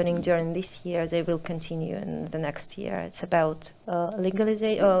were happening during this year, they will continue in the next year. It's about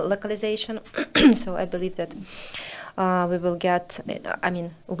localization. So I believe that we will get,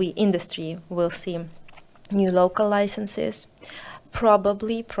 industry will see new local licenses,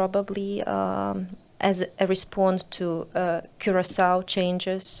 probably as a response to Curaçao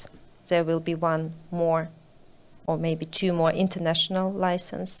changes. There will be one more or maybe two more international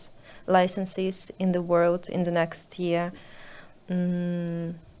licenses in the world in the next year.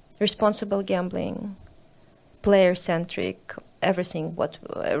 Responsible gambling, player-centric, everything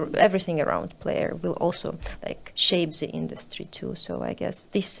around player will also like shape the industry too. So I guess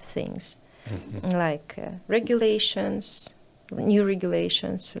these things like regulations, new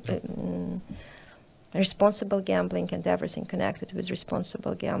regulations, responsible gambling and everything connected with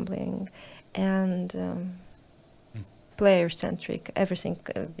responsible gambling, and player-centric, everything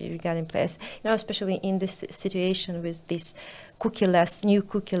regarding players. Especially in this situation with this new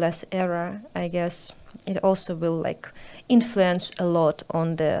cookieless era, I guess it also will like influence a lot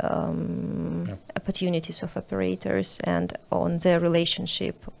on the opportunities of operators and on their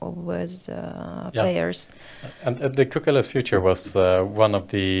relationship with players. And the cookieless future was one of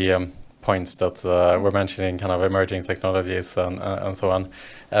the points that we're mentioning, kind of emerging technologies and so on.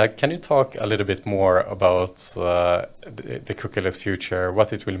 Can you talk a little bit more about the cookieless future,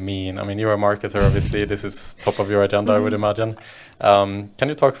 what it will mean? I mean, you're a marketer, obviously. This is top of your agenda, I would imagine. Can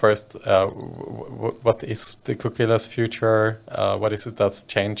you talk first, what is the cookieless future? What is it that's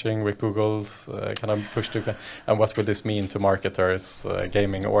changing with Google's kind of push to, and what will this mean to marketers,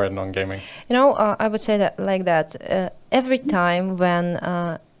 gaming or non-gaming? I would say that like that. Every time when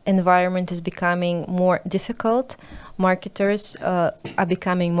environment is becoming more difficult, marketers are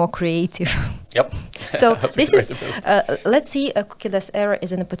becoming more creative. Yep. So this is, let's see, a cookieless era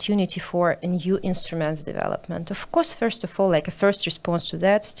is an opportunity for a new instruments development. Of course, first of all, like a first response to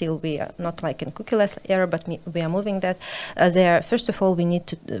that, still we are not like in cookieless era, but we are moving that there. First of all, we need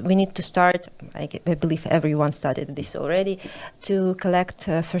to start. I believe everyone studied this already, to collect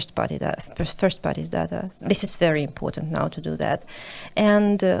first parties data. This is very important now to do that,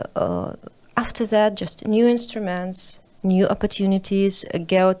 and after that, just new instruments, new opportunities,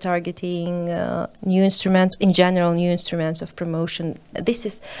 geo-targeting, new instruments of promotion. This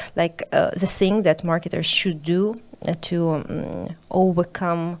is like the thing that marketers should do to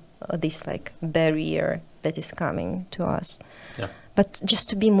overcome this like barrier that is coming to us. Yeah. But just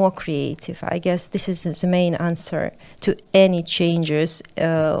to be more creative, I guess this is the main answer to any changes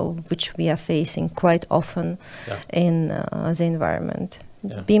which we are facing quite often in the environment.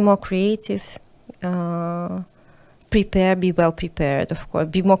 Yeah. Be more creative, be well prepared, of course.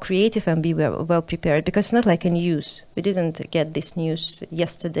 Be more creative and be well prepared, because it's not like a news. We didn't get this news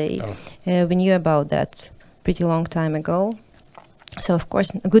yesterday. We knew about that pretty long time ago. So of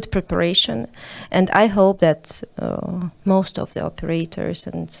course, a good preparation, and I hope that most of the operators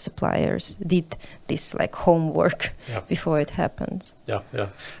and suppliers did this like homework before it happened. Yeah,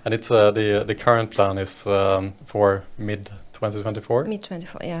 and it's the current plan is for mid 2024. Mid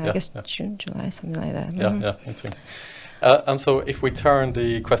 24, I guess June, July, something like that. Yeah, interesting. And so if we turn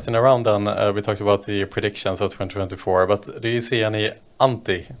the question around, then we talked about the predictions of 2024, but do you see any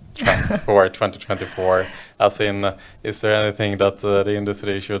anti-trends for 2024? As in, is there anything that the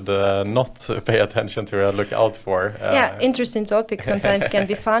industry should not pay attention to and look out for? Interesting topic. Sometimes can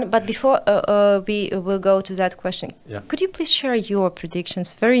be fun. But before we will go to that question, could you please share your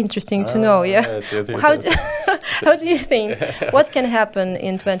predictions? Very interesting to know. How do you think? What can happen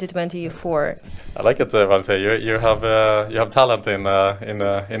in 2024? I like it, Valentina. You have talent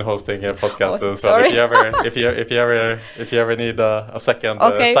in hosting a podcast. So sorry. if you ever need a second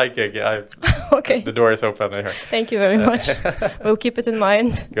side gig, the door is open here. Thank you very much. We'll keep it in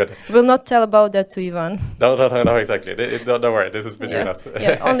mind. Good. We'll not tell about that to Ivan. No, exactly. Don't worry. This is between us.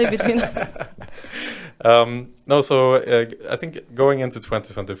 Only between us. I think going into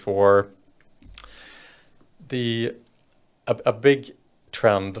 2024, a big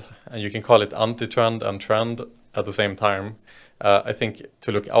trend, and you can call it anti-trend and trend at the same time, I think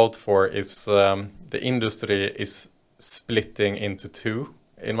to look out for is the industry is splitting into two,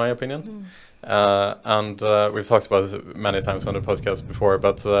 in my opinion. And we've talked about it many times on the podcast before,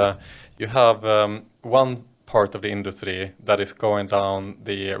 but you have one part of the industry that is going down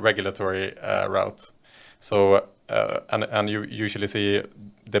the regulatory route. So, and you usually see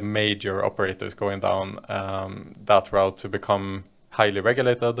the major operators going down that route to become highly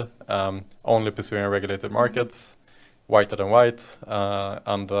regulated, only pursuing regulated markets, whiter than white,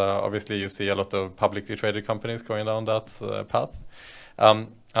 and obviously you see a lot of publicly traded companies going down that path.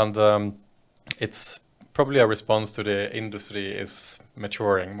 It's probably a response to the industry is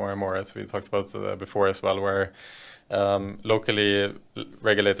maturing more and more, as we talked about before as well, where locally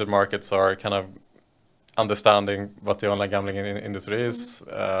regulated markets are kind of understanding what the online gambling industry is,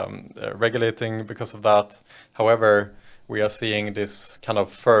 regulating because of that. However, we are seeing this kind of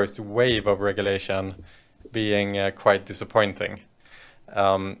first wave of regulation being quite disappointing,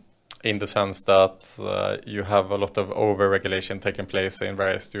 in the sense that you have a lot of over-regulation taking place in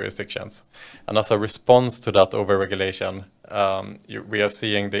various jurisdictions. And as a response to that over-regulation, we are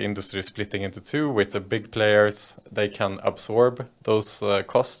seeing the industry splitting into two, with the big players. They can absorb those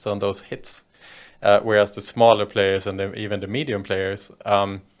costs and those hits, whereas the smaller players and even the medium players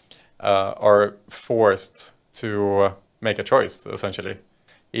are forced to make a choice, essentially,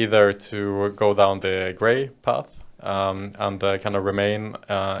 either to go down the gray path and kind of remain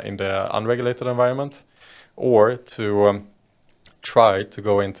in the unregulated environment, or to try to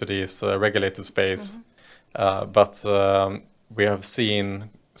go into this regulated space. But we have seen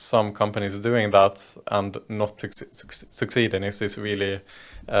some companies doing that and not to succeed in this really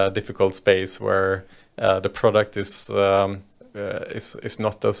difficult space where the product is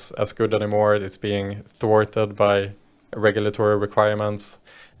not as good anymore. It's being thwarted by regulatory requirements.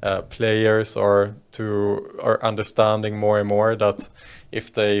 Players are understanding more and more that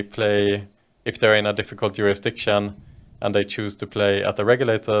if they're in a difficult jurisdiction and they choose to play at a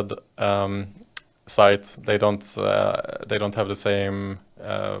regulated site, they don't have the same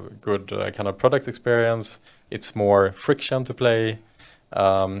good kind of product experience. It's more friction to play.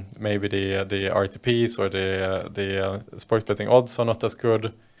 Maybe the RTPs or the sports betting odds are not as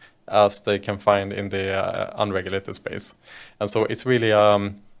good as they can find in the unregulated space, and so it's really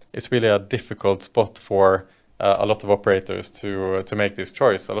a difficult spot for a lot of operators to make this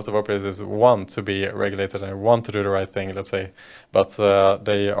choice. A lot of operators want to be regulated and want to do the right thing, let's say, but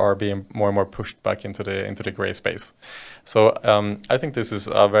they are being more and more pushed back into the gray space. So I think this is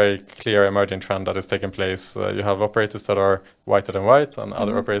a very clear emerging trend that is taking place. You have operators that are whiter than white, and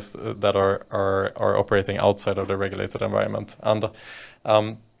other operators that are operating outside of the regulated environment. And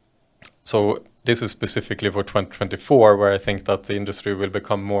so this is specifically for 2024, where I think that the industry will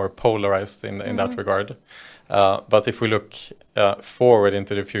become more polarized in that regard. But if we look forward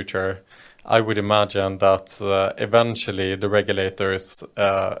into the future, I would imagine that eventually the regulators,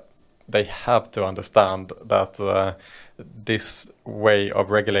 they have to understand that this way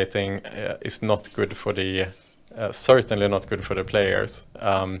of regulating is not good for the certainly not good for the players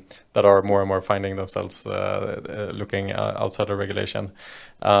that are more and more finding themselves looking outside of regulation,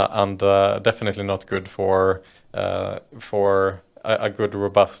 and definitely not good for a good,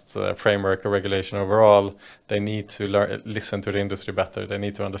 robust framework or regulation overall, they need to listen to the industry better. They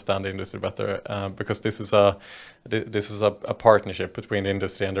need to understand the industry better, because this is a partnership between the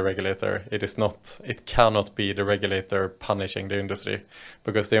industry and the regulator. It cannot be the regulator punishing the industry,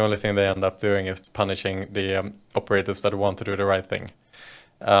 because the only thing they end up doing is punishing the operators that want to do the right thing.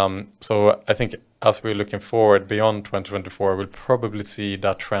 So I think as we're looking forward beyond 2024, we'll probably see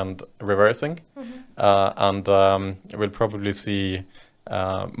that trend reversing, and we'll probably see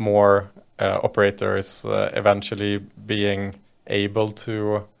more operators eventually being able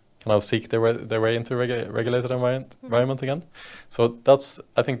to kind of seek their way into regulated environment again. So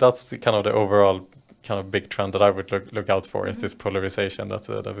I think that's the kind of the overall kind of big trend that I would look out for, is this polarization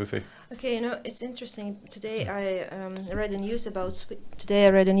that we see. Okay, it's interesting. Today I read the news about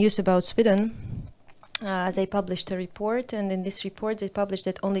Sweden. They published a report, and in this report they published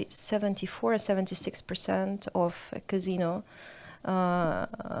that only 74 or 76% of casino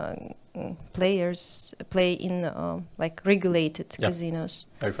players play in like regulated casinos.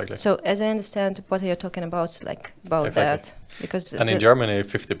 Exactly. So as I understand, what you're talking about is like about that, because in Germany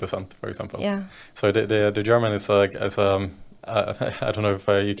 50%, for example. Yeah. So the German is I don't know if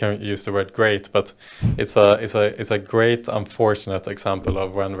you can use the word great, but it's a great unfortunate example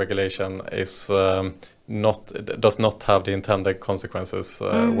of when regulation is does not have the intended consequences,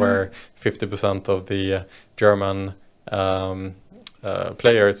 where 50% of the German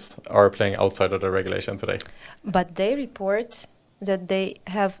players are playing outside of the regulation today. But they report that they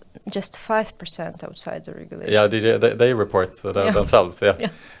have just 5% outside the regulation. Yeah, they report themselves, yeah.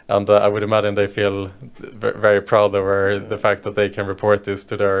 And I would imagine they feel very proud over the fact that they can report this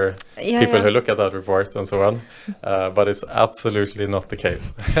to their people who look at that report and so on. But it's absolutely not the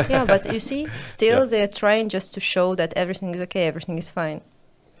case. Yeah, but you see, still they're trying just to show that everything is okay, everything is fine.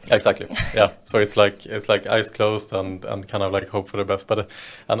 Exactly. Yeah. So it's like eyes closed and kind of like hope for the best. But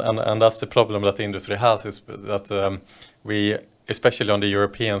and that's the problem that the industry has, is that we, especially on the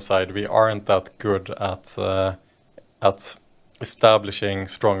European side, we aren't that good at establishing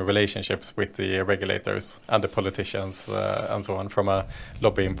strong relationships with the regulators and the politicians and so on from a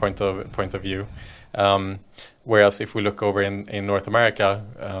lobbying point of view. Whereas if we look over in North America,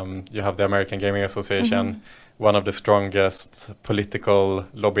 you have the American Gaming Association, one of the strongest political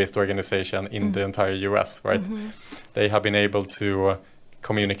lobbyist organization in the entire US, right? They have been able to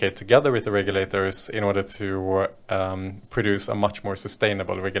communicate together with the regulators in order to produce a much more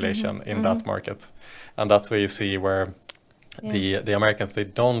sustainable regulation in that market. And that's where you see where the Americans, they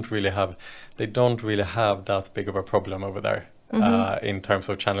don't really have that big of a problem over there. In terms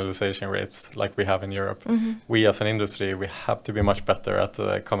of channelization rates like we have in Europe. We as an industry, we have to be much better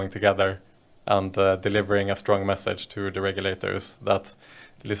at coming together and delivering a strong message to the regulators that,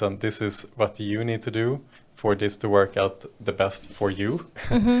 listen, this is what you need to do for this to work out the best for you.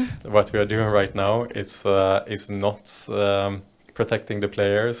 What we are doing right now is not protecting the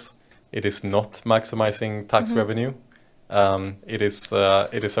players. It is not maximizing tax revenue. It is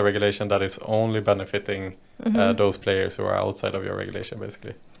a regulation that is only benefiting those players who are outside of your regulation,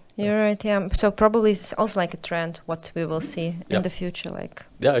 basically. You're right, yeah. So probably it's also like a trend, what we will see in the future, like.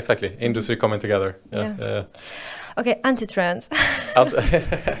 Yeah, exactly. Industry coming together. Yeah. Okay, anti-trends. All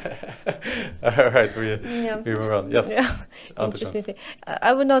right, we move on. Yes. Yeah. Interesting thing.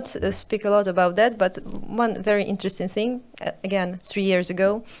 I would not speak a lot about that, but one very interesting thing, again, 3 years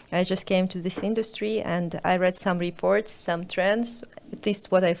ago, I just came to this industry and I read some reports, some trends, at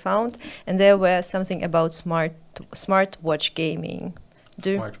least what I found, and there were something about smartwatch gaming.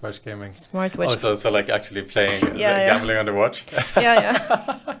 Smartwatch gaming. Smartwatch. Oh, so like actually playing gambling on the watch.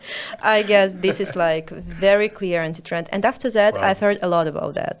 I guess this is like very clear anti-trend. And after that, I've heard a lot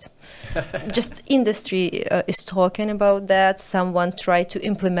about that. Just industry is talking about that. Someone tried to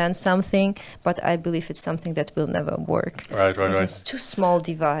implement something, but I believe it's something that will never work. Right. It's too small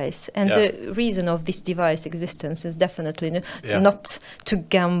device, and the reason of this device existence is definitely not to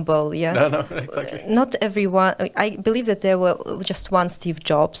gamble. Yeah. No, exactly. Not everyone. I believe that there were just one Steve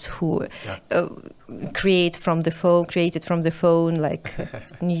Jobs who created from the phone like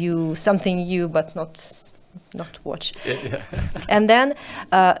something new, but not watch. And then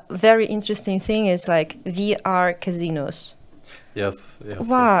very interesting thing is like VR casinos. Yes.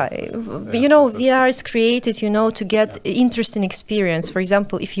 Why? Yes, VR is created, to get interesting experience. For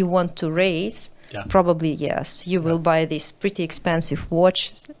example, if you want to race, probably you will buy this pretty expensive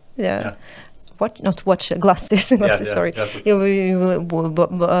watch. Glasses. Sorry. You will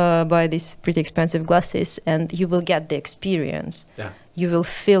buy these pretty expensive glasses, and you will get the experience. You will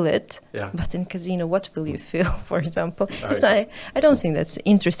feel it. But in casino, what will you feel, for example? So I don't think that's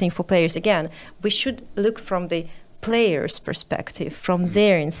interesting for players. Again, we should look from the players' perspective, from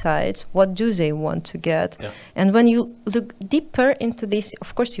their insights, what do they want to get. And when you look deeper into this,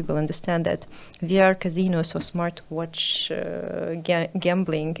 of course you will understand that VR casinos or smartwatch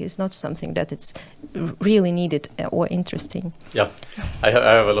gambling is not something that it's really needed or interesting. Yeah, I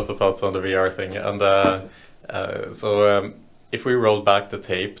have a lot of thoughts on the VR thing. And if we roll back the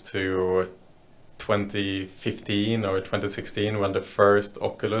tape to 2015 or 2016 when the first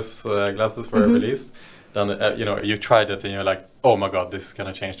Oculus glasses were released, then you tried it and you're like, oh my god, this is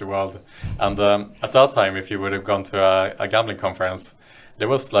going to change the world. And at that time, if you would have gone to a gambling conference, there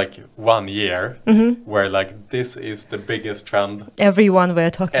was like 1 year where like this is the biggest trend. Everyone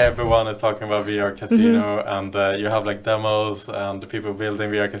is talking about VR casino, and you have like demos and the people building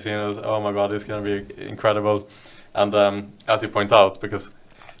VR casinos. Oh my god, it's going to be incredible. And as you point out, because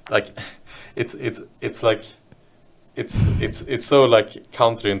like it's so like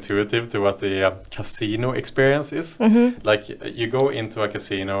counterintuitive to what the casino experience is. Like you go into a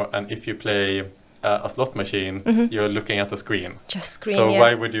casino, and if you play a slot machine, you're looking at the screen. Just screen. So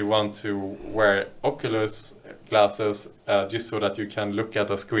why would you want to wear Oculus glasses just so that you can look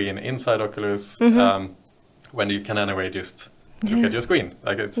at a screen inside Oculus when you can anyway just look at your screen?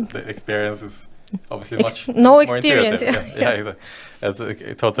 Like the experience is obviously much more experience. Intuitive. Yeah,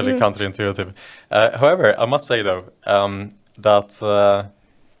 it's totally counterintuitive. However, I must say though that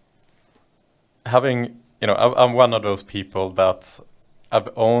having, I'm one of those people that I've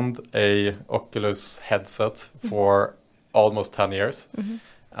owned a Oculus headset for almost 10 years,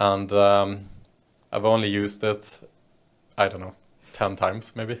 and I've only used it, I don't know, 10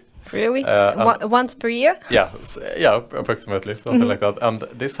 times maybe. Really? Once per year? Yeah, approximately, something like that. And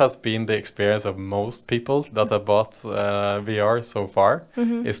this has been the experience of most people that have bought VR so far,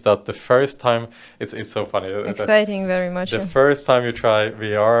 is that the first time, it's so funny. Exciting, very much. The first time you try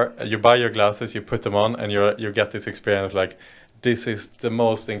VR, you buy your glasses, you put them on, and you get this experience like, this is the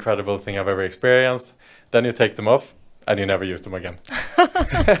most incredible thing I've ever experienced. Then you take them off, and you never use them again.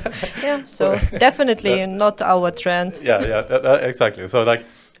 Yeah, so definitely not our trend. Yeah, exactly. So like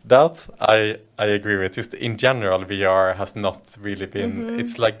that, I agree with. Just in general, VR has not really been.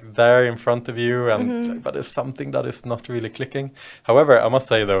 It's like there in front of you, and but there's something that is not really clicking. However, I must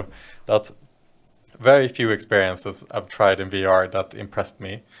say though that very few experiences I've tried in VR that impressed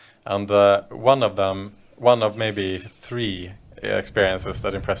me, and one of maybe 3 experiences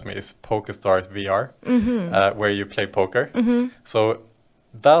that impressed me is PokerStars VR, where you play poker. So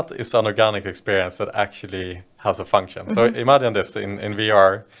that is an organic experience that actually has a function. So imagine this, in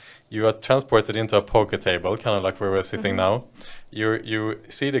VR, you are transported into a poker table, kind of like where we're sitting now. You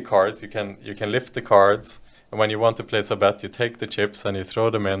see the cards, you can lift the cards, and when you want to place a bet, you take the chips and you throw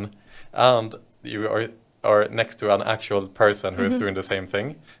them in, and you are next to an actual person who is doing the same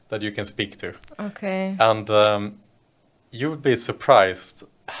thing that you can speak to. Okay. And you would be surprised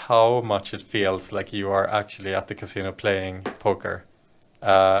how much it feels like you are actually at the casino playing poker.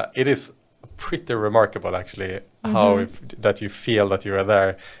 It is pretty remarkable, actually, how that you feel that you are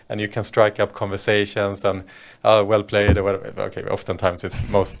there, and you can strike up conversations and well played or whatever. Okay, oftentimes it's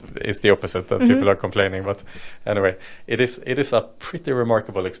the opposite, that people are complaining, but anyway, it is a pretty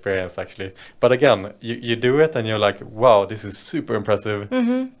remarkable experience, actually. But again, you do it and you're like, wow, this is super impressive.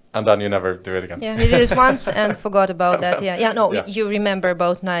 And then you never do it again. Yeah, you did it once and forgot about that. You remember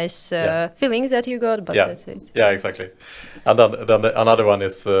about nice feelings that you got, but that's it. Yeah, exactly. And then another one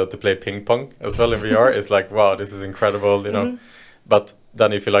is to play ping pong as well in VR. It's like, wow, this is incredible, But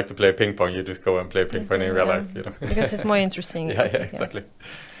then if you like to play ping pong, you just go and play ping pong in real life, Because it's more interesting. Yeah, exactly.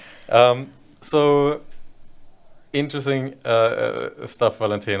 So interesting stuff,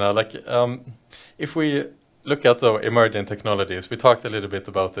 Valentina. Like, if we look at the emerging technologies, we talked a little bit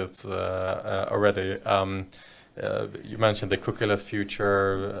about it already. You mentioned the cookieless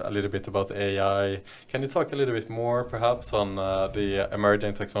future, a little bit about AI. Can you talk a little bit more, perhaps, on the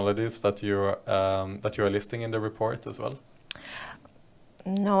emerging technologies that you are listing in the report as well?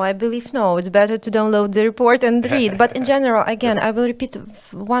 No, I believe no. It's better to download the report and read. But in general, again, I will repeat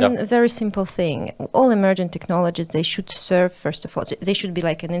one very simple thing. All emergent technologies, they should serve, first of all, they should be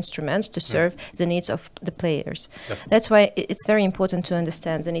like an instrument to serve the needs of the players. Yes. That's why it's very important to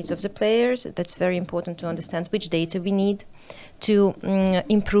understand the needs of the players. That's very important to understand which data we need to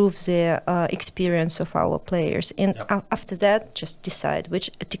improve the experience of our players. And after that, just decide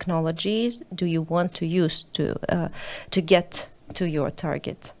which technologies do you want to use to get to your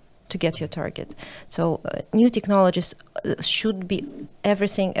target, So new technologies should be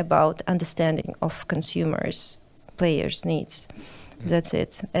everything about understanding of consumers, players' needs. That's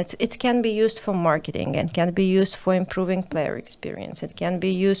it. It can be used for marketing and can be used for improving player experience. It can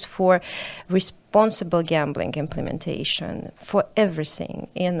be used for responsible gambling implementation, for everything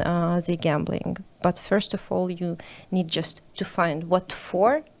in the gambling. But first of all, you need just to find what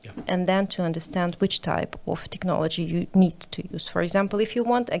for, and then to understand which type of technology you need to use. For example, if you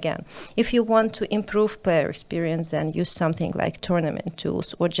want to improve player experience, then use something like tournament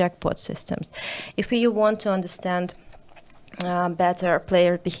tools or jackpot systems. If you want to understand better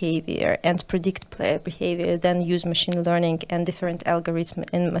player behavior and predict player behavior, then use machine learning and different algorithms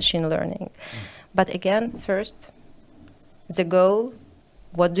in machine learning. But again, first, the goal,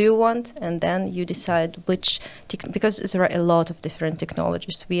 what do you want? And then you decide which, because there are a lot of different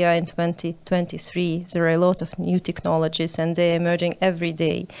technologies. We are in 2023, there are a lot of new technologies and they're emerging every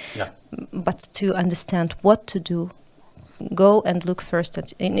day. Yeah. But to understand what to do, go and look first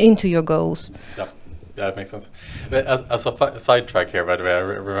into your goals. Yeah. Yeah, it makes sense. As a sidetrack here, by the way, I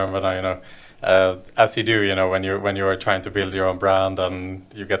remember now, as you do, when you are trying to build your own brand and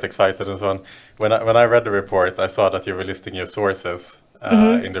you get excited and so on. When I read the report, I saw that you were listing your sources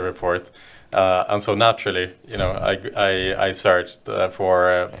in the report, and so naturally, I searched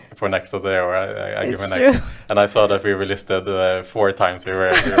for next of the day, or I give a next, and I saw that we were listed 4 times. We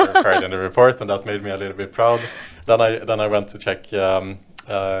were referred in the report, and that made me a little bit proud. Then I went to check.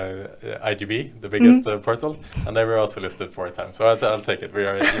 IGB, the biggest portal, and they were also listed 4 times. So I'll take it. We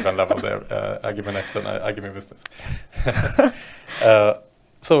are even level there. I give me next and I give me business.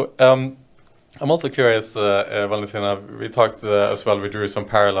 So I'm also curious, Valentina. We talked as well. We drew some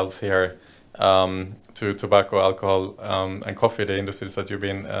parallels here to tobacco, alcohol, and coffee, the industries that you've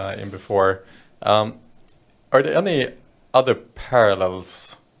been in before. Are there any other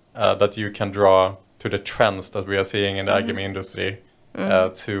parallels that you can draw to the trends that we are seeing in the iGaming industry?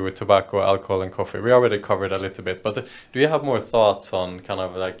 To tobacco, alcohol, and coffee? We already covered a little bit, but do you have more thoughts on kind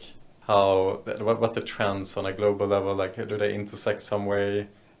of like what the trends on a global level, like do they intersect some way?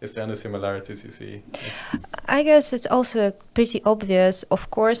 Is there any similarities you see? I guess it's also pretty obvious,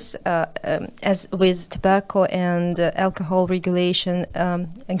 of course, as with tobacco and alcohol regulation,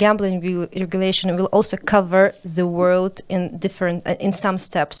 gambling regulation will also cover the world in some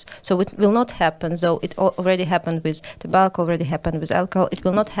steps. So it will not happen, though it already happened with tobacco, already happened with alcohol, it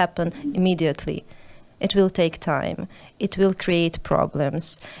will not happen immediately. It will take time. It will create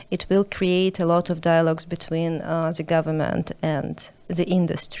problems. It will create a lot of dialogues between the government and the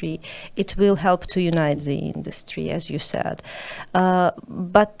industry. It will help to unite the industry, as you said.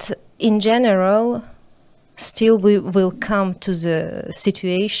 But in general, still we will come to the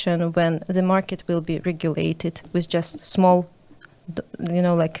situation when the market will be regulated with just small,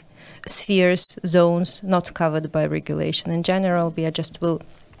 like spheres, zones not covered by regulation. In general, we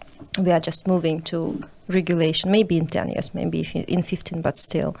are just moving to regulation, maybe in 10 years, maybe in 15, but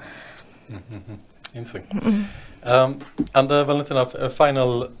still. Interesting. And Valentina, a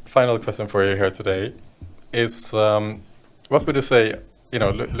final question for you here today is, what would you say,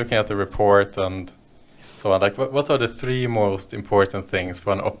 looking at the report and so on, like what are the 3 most important things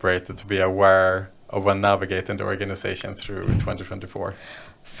for an operator to be aware of when navigating the organization through 2024?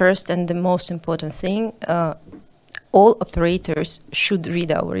 First and the most important thing, all operators should read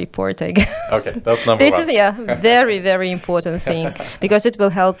our report, I guess. Okay, that's number 1. This is very, very important thing, because it will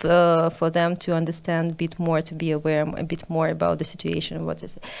help for them to understand a bit more, to be aware a bit more about the situation,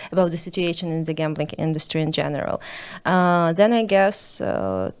 about the situation in the gambling industry in general. Then I guess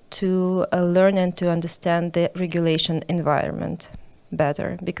to learn and to understand the regulation environment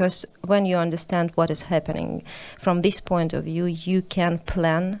better, because when you understand what is happening from this point of view, you can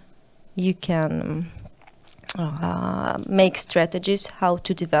plan, you can make strategies how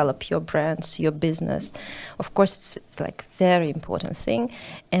to develop your brands, your business. Of course, it's like very important thing.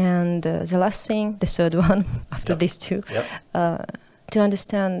 And the last thing, the third one after these 2, to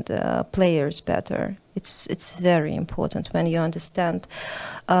understand players better. It's very important when you understand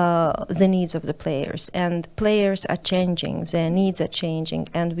the needs of the players. And players are changing, their needs are changing.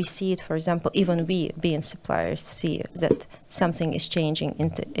 And we see it, for example, even we, being suppliers, see that something is changing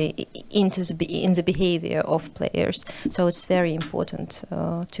in the behavior of players. So it's very important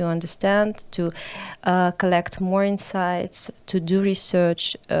to understand, to collect more insights, to do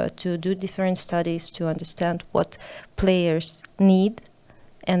research, to do different studies, to understand what players need,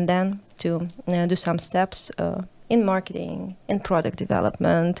 and then to do some steps in marketing, in product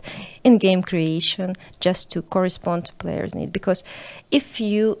development, in game creation, just to correspond to players' need. Because if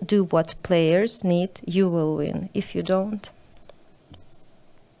you do what players need, you will win. If you don't,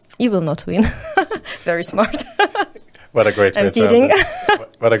 you will not win. Very smart. What a great way I'm kidding.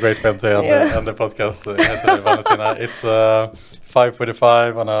 What a great way to end the podcast here today, Valentina. It's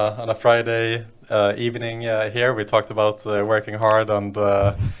 5:45 on a Friday evening here. We talked about working hard and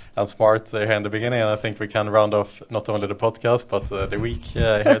smart here in the beginning, and I think we can round off not only the podcast but the week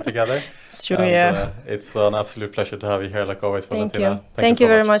here together. It's true, it's an absolute pleasure to have you here, like always, Valentina. Thank you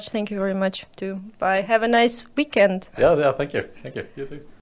very much. Thank you very much too. Bye. Have a nice weekend. Yeah, thank you. You too.